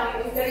radiš na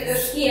planinu? Kad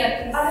ideš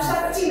skijati.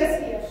 Ali čime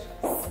skijaš?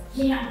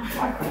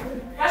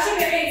 Vaše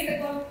vreme je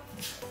isteklo.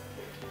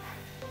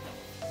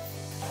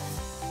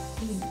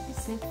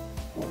 Se.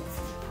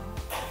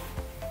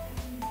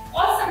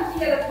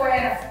 8.000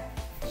 poena.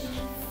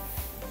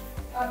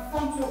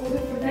 Kom ću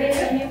uvijek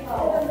podređenje.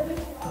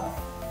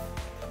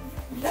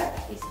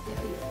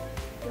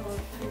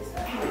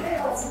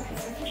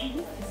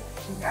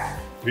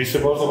 Vi se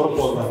baš dobro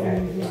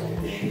poznate.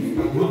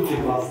 Ljudi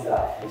vas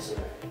da, mislim.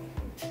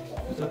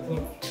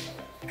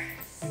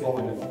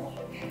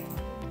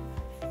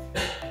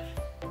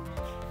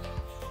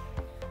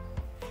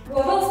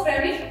 Global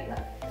spremni?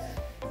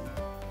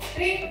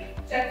 3,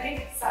 4,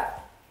 sad.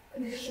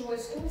 Ideš u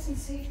vojsku?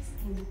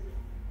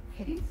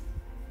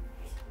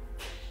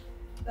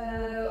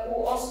 U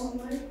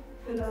osnovnoj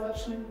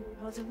predavačnoj.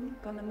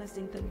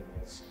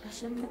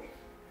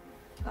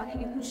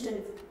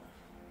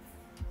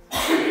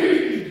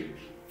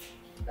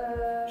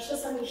 Šta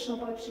sam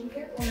lično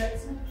počinke?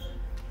 Umecno?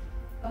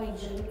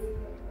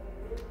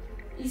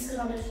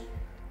 Iskreno.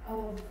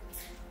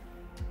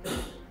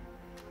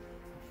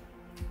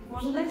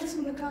 Možda nekako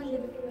smo da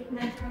kažem?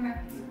 Ne.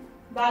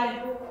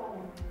 Dalje.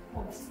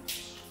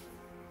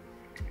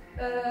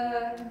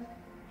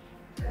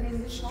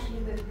 Karizlično i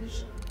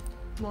verdično.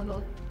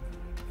 Monol.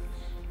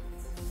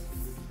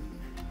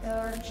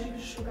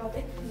 Čekaš u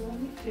gade?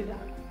 Kriva.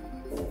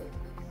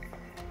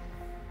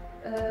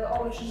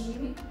 Ovo je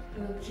živi?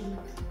 Čini.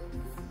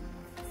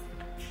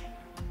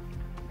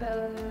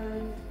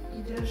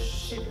 Ideš,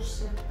 šetaš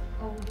se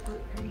u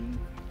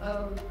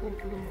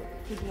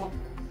kivlo.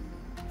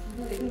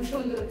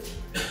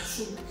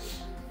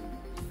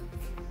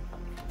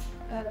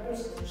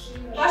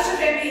 Vaše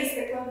vreme je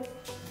isteklo.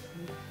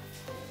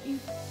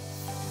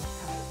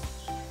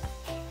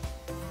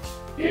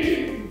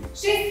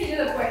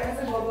 6.000 poena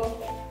za global.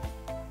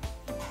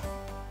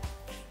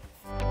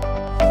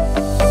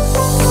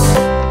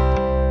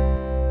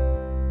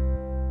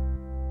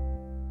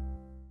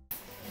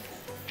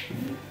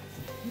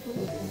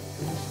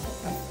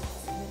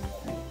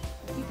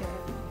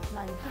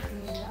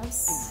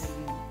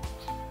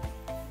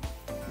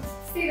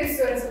 Stigli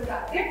su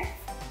rezultati.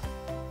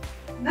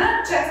 Na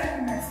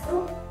četvrtom mjestu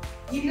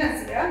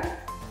gimnazija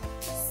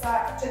sa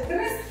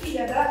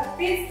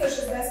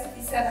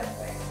 14.567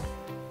 poena.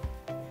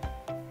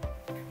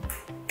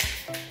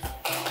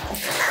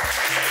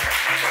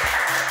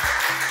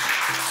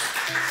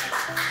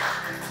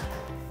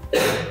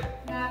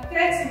 Na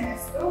trećem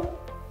mjestu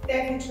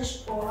tehnička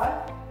škola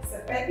sa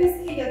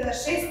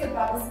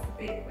 15.625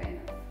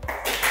 poena.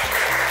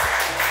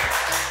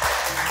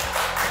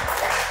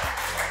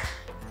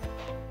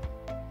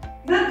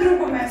 Na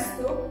drugom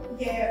mjestu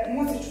je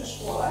muzička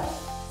škola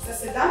sa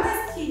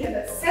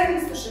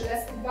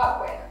 17.762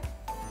 poena.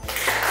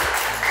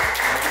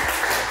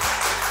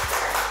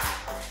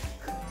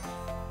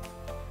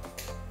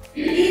 I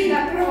na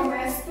prvom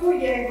mjestu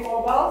je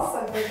global sa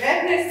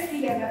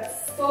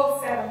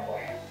 19.107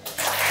 poena.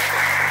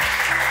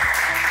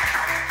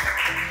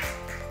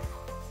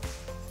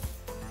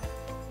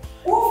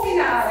 U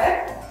finale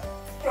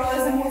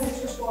prolaze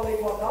muzička škola i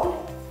global.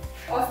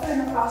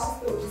 Ostavljeno kao što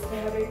ste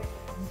učestvovali.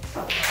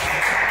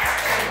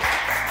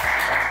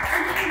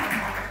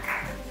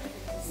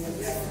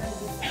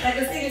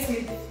 Dakle, stigli smo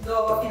do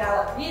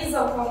finala kviza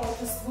u kojem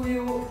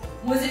učestvuju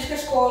muzička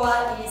škola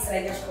i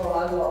srednja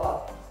škola global.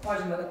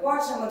 Možemo da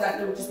počnemo,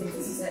 dakle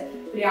učesnici su se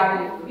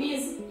prijavili u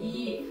kviz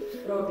i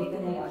prvo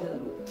pitanje može da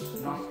bude.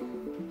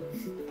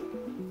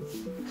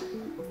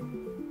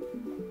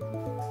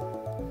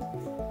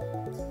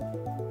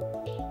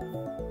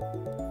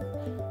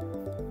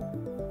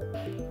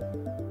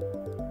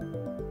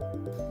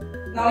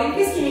 Na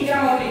olimpijskim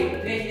igrama u Riju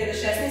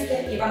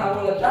 2016. Ivana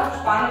Vuleta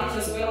Španović je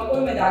osvojila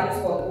koju medalju u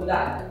skoku u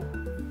dalj?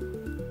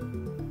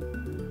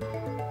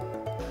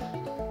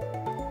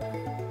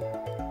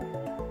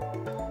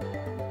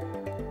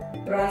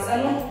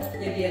 Bronzanu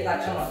je bio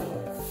tačan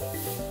odgovor.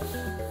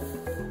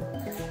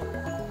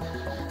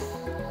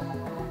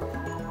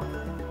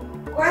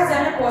 Koja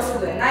zemlja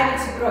posjeduje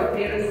najveći broj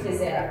prirodnih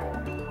jezera?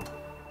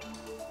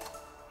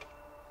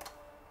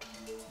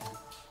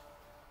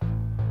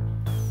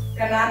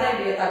 Kanada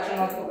je bio tačan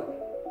odgovor.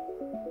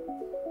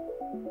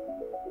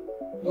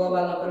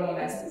 Globalno prvo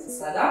mjesto za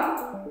sada.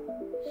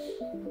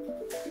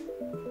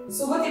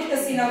 Subotička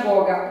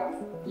sinagoga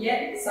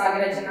je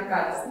sagrađena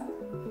kada? –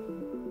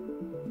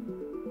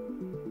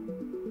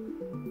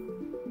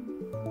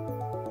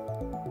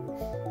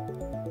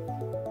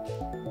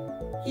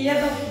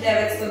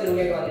 1902.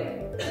 godine.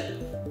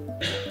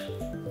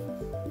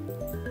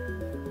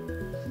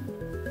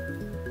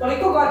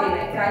 Koliko godina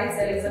je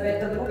kraljica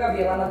Elizabeta II.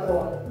 Bila na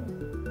tronu?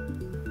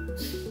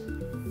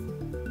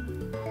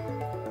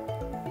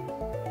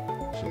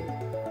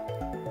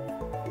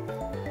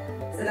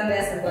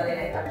 70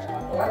 godina je tačan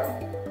odgovor.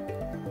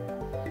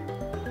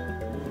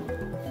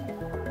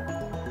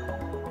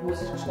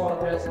 Muzička škola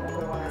preuzima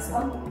prvo mjesto.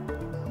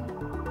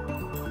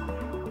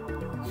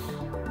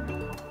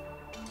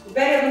 U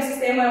periodnom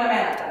sistemu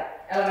elemenata,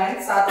 element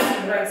s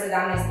atomskim brojem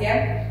 17 je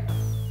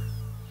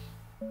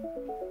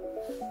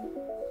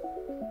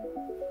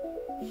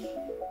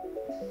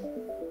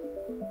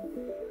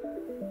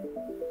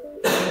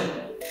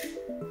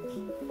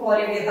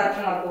Floriv je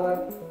tačan odgovor.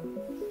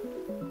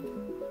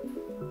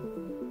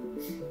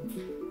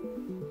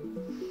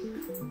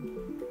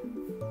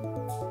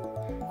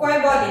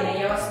 Koje godine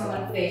je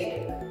osnovan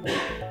Facebook?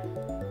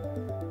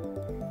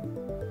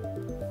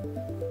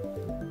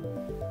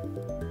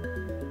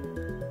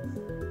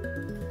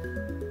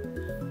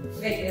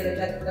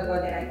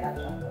 Godina je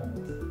tačan.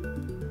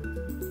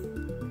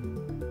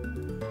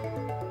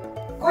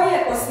 Ko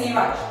je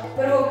osnivač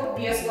prvog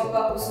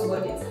bioskopa u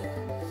Subotici?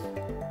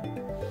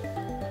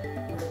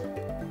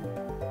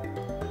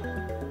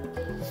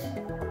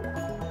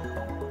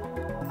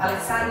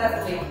 Aleksandar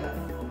Kviz.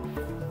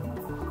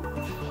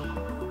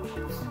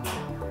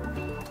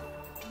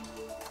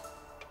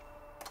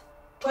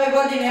 Koje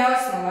godine je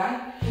osnovan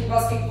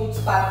fudbalski klub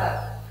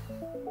Spartak?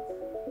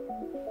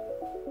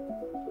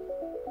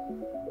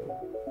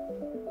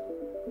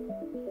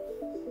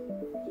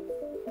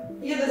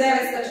 Do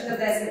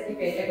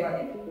 1945.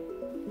 godine.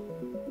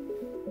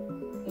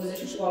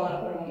 Muzička škola na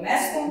prvom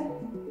mestu.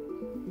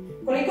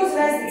 Koliko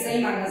zvezdica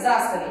ima na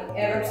zastavi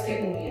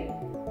Evropske unije?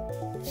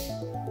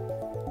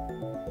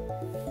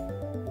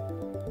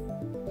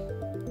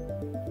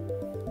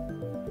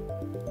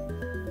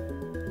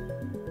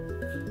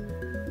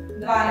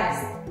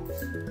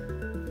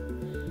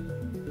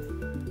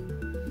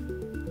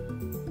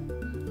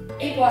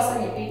 I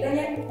poslednje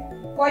pitanje.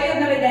 Koji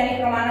od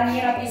navedenih romana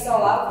nije napisao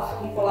Lav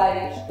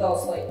Nikolajević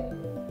Tolstoj?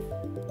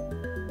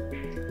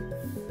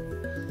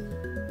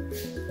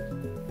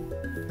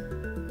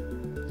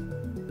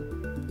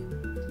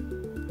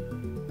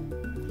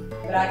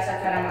 Braća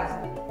Karamazov.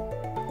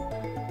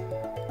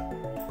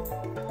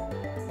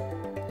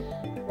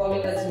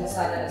 Pogledat ćemo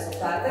sada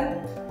rezultate.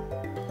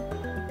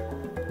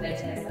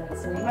 Neće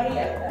nestati smo imali,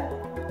 jel da?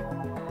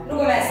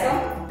 Drugo mesto,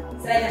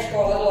 Srednja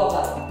škola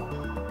Global.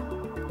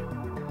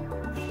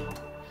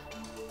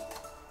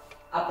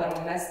 A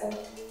prvo mesto,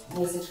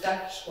 Muzička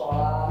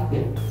škola.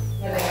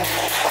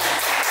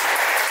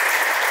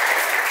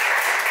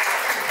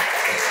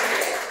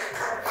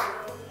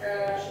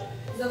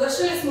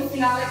 Završili smo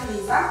finale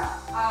kviza,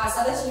 a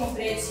sada ćemo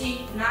preći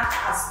na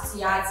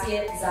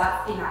asocijacije za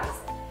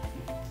finaliste.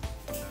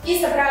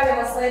 Ista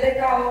pravila slede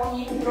kao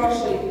i u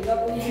prošloj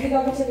igri. Vi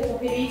dobit ćete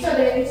papirića,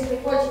 odredit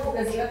ćete ko će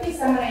pokazivati,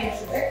 samo ne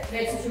još uvek,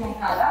 reći ću vam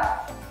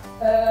kada.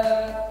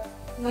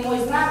 Na moj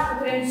znak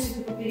pokrenut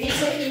ćete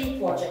papiriće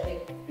i početi.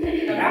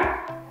 Dobro?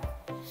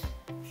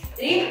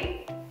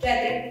 3,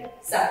 4,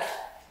 sad.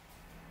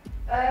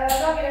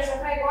 Dobiješ za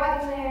kraj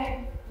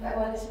godine...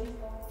 godišnji.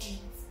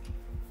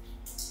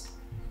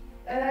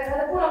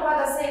 Kada puno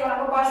pada snijeg,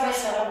 onako baš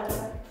vesela.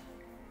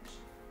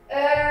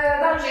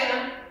 Dan žena.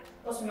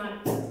 8. maj.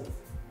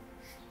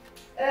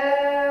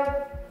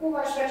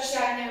 Kuvaš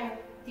vršćanje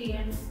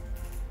time.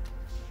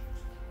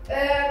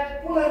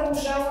 Puno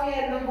ruža u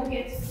jednom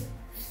buketu.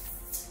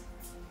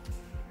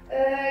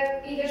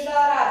 Ideš da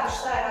radiš,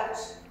 šta je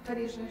radiš? Kad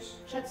ideš?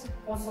 Šta ti?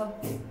 Posao.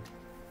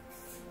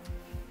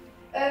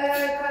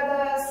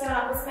 Kada se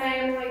onako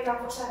smejemo i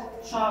kako šta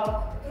je?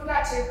 Šala.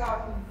 Drugačije kao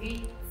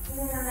vi.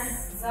 Ne,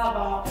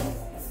 zabava.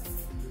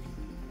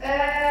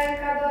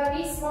 Kada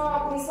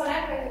nismo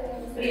nekaj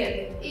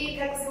prijatelji. I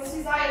kada smo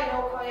svi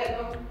zajedno kao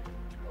jednog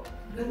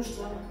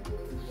društva.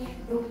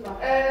 Grupa.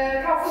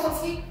 Kao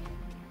fudbalski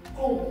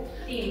klub,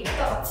 tim,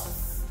 to.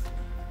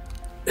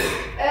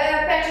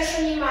 Pečeš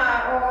u njima,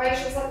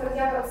 što sad pred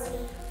jablocima.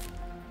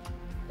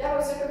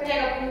 Jabloci kako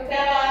njega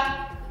nutella,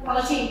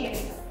 palačinke.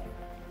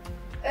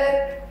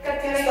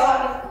 Kad te rekla...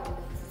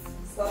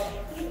 Stop.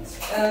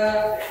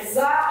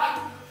 Za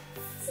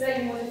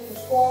srednju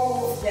muzičku školu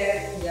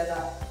 9.000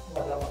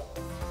 bodova.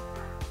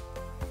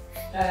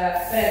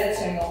 Predat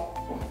ćemo.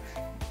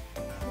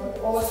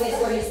 Ovo ste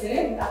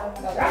iskoristili? Da.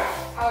 Dobro.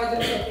 A ovo je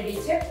drugo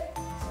papiriće.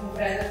 Ćemo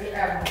predati,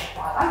 evo nam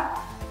hvala.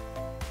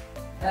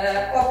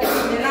 Opet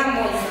je na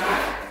moj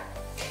znak.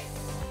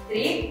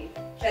 3,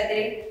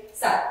 4,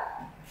 sad.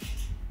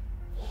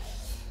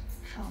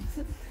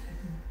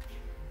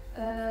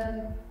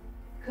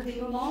 Kad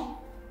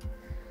imamo,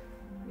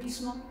 mi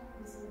smo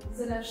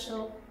za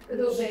nešto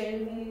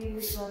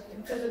doželjni,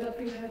 kada na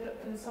primjer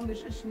sam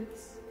višnješnic.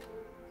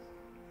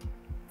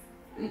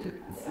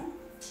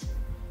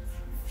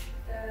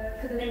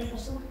 Kada nema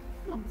posla,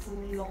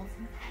 sam i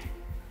lozim.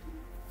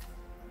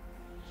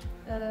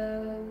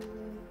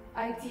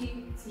 IT,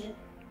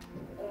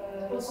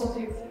 posla,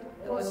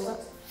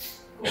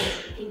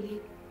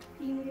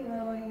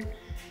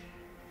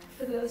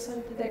 kada sam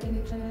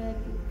tehnične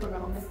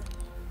programe.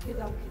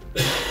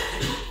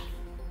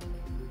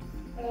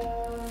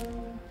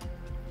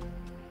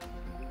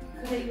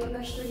 Kada ima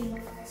nešto ima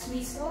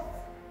smisla,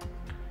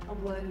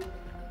 ovo je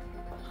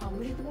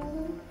hamlet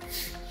dobro,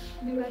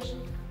 mi reći.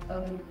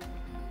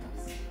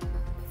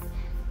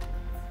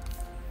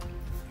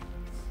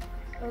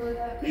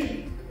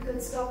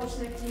 Kad skapaš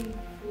neki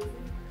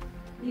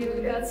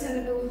navigacija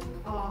ne da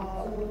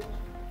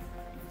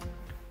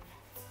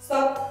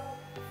Stop.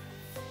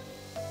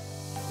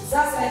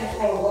 Za srednju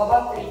školu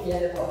Global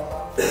 3.000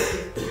 bodova.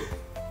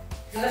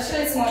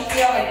 Završili smo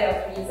i ovaj deo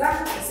kviza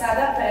i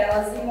sada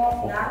prelazimo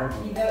na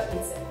video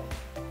izradu.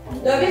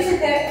 Dobit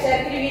ćete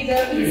 4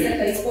 video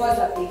izreka iz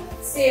poznatih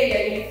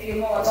serija ili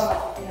filmova domaće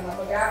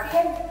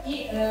kinematografije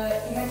i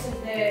imat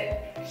ćete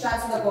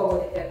šansu da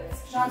pogodite.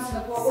 Šansu da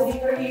pogodi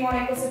prvi ima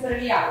onaj ko se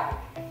prvi javi.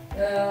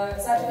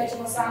 Sačekat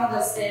ćemo samo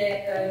da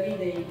se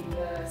videi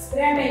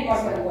spreme i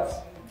možemo da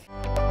počnemo.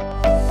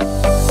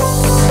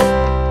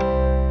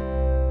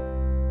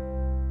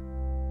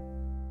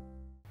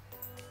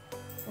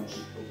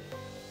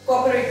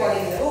 Ko prvi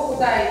podigne ruku,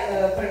 taj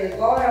prvi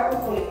odgovara,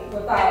 ukoliko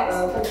ta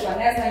grupa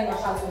ne zna, ima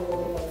šansu da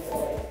druga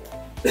odgovori.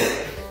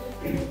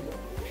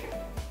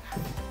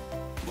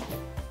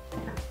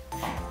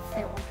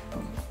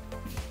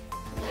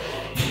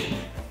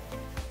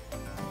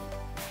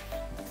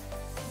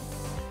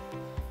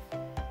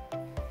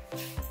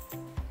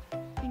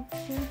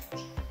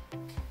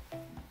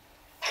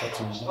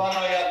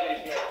 Stvarno jadno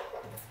izgleda.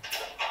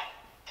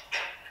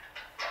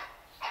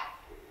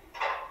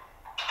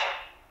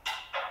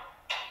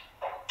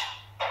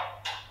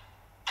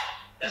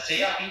 Da se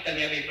ja pitam,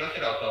 ja bih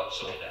protjerao tog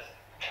suda.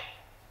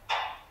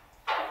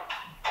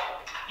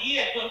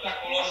 Nije to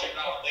tako loše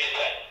kao što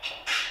izgleda.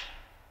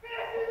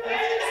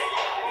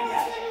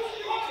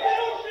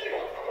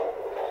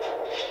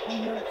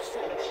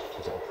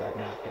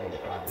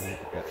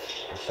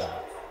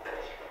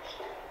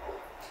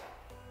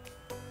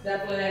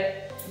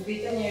 Dakle, u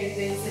pitanju je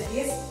gde se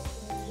Kviz?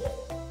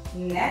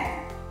 Ne.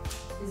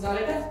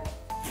 Izvolite.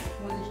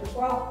 Muzička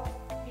škola?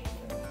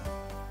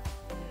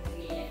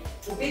 Nije.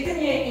 U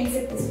pitanju je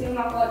insekt iz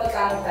filma Voda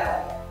kanu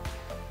peva.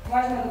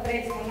 Možemo da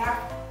pređemo na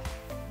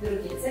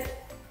drugi insekt.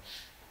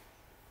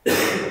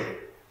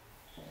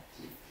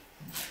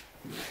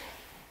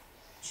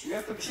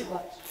 Čija to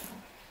čila?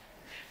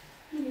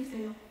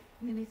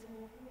 Ne.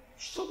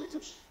 Što bi to?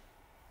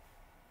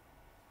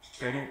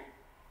 Krenu.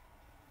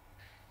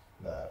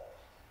 Da.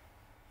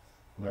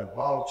 Ne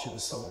balči da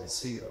sam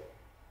resirao.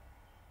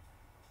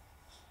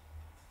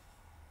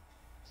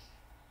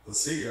 Da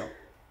si igrao?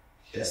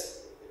 Jeste.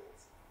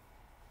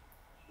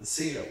 Da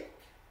si igrao.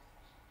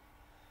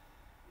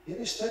 Jer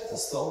je šteta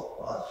s tom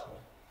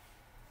pažnjom.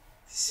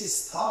 Ti si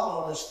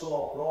stalno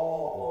nešto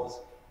provoz.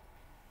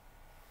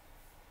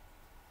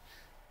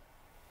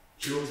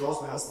 Čilo za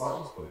osme, ja stvarno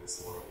gospodine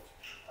Saborović.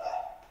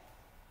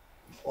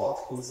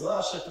 Otkud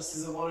znaš ako si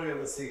zaboravio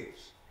da si igraš?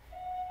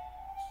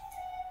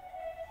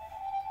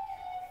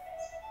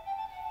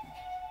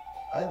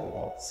 Ajde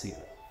malo da si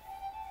igraš.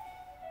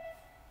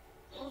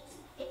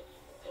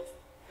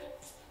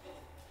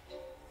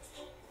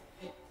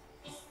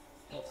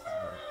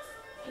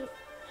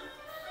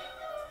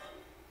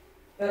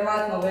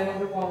 Verovatno u jednom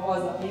grupom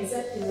poznat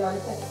insekt,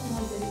 izvolite.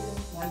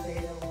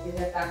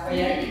 Montevideo, tako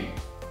je.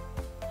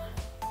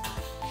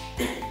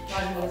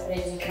 Možemo da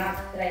sređemo na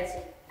treći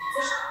insekt.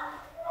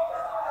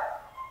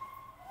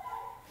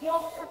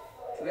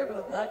 Treba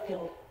da dati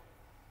ovo.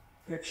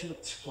 Prekinut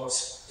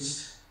posao.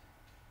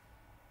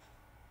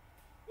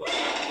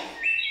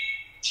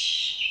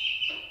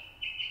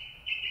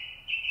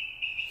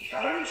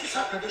 Naravno ću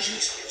sad da držim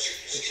da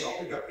će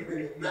opet da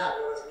imaju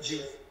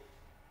život.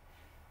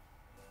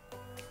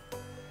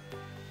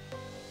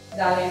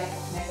 Da li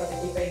neko od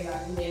ekipa ima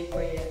lijek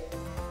koji je...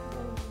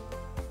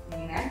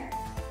 Ne.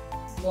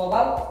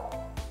 Global.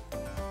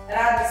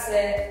 Radi se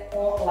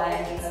o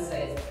lajanju na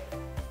zvezdu.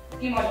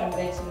 I možemo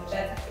preći na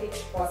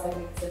četvrti,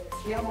 poslednji insekt iz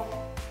filma.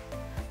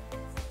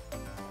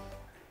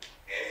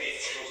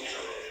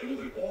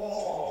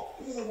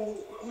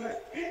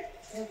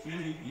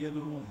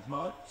 Jednu,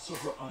 dva,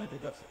 dobro, ajde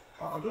da se...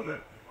 A, dobro.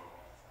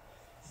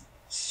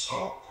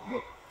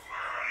 Soko.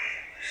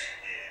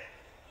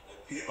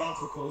 I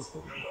alkohol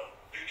zbogljeno.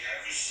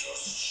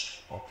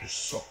 Opet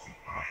soko.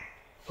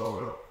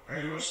 Dobro.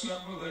 Ej, još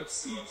nam bude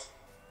psic.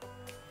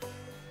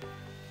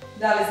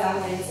 Da li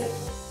znamo insekt?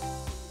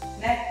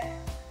 Ne.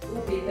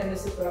 U pitanju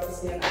su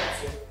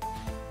profesionalci.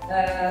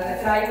 Na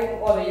kraju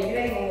ove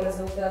igre imamo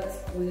rezultat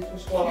Subotičkih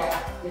škola je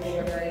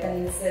pogodio jedan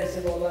insert,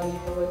 se govorio mi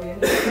pogodio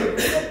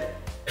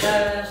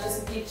Što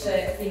se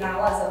tiče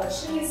finala,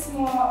 završili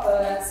smo,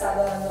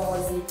 sada nam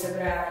dolazi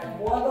prebrojavanje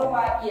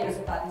bodova i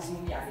rezultati su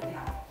javni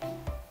finala.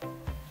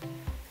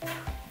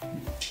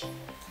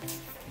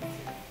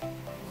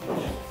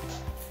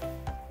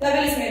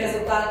 Dobili smo i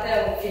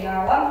rezultate ovog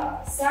finala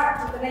sa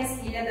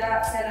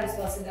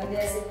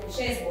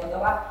 14.776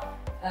 bodova.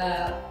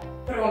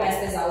 Prvo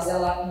mesto je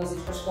zauzela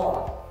muzička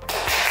škola.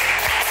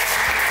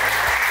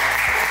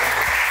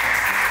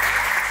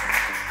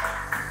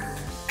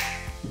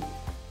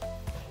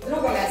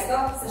 Drugo mesto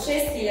sa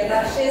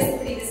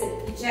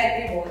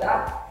 6.634 boda,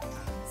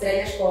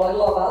 Srednja škola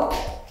Global.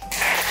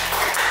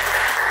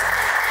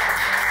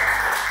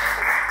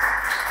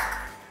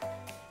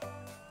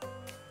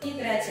 I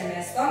treće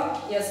mesto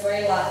je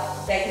osvojila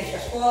Tehnička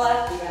škola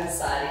Ivana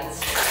Sarić.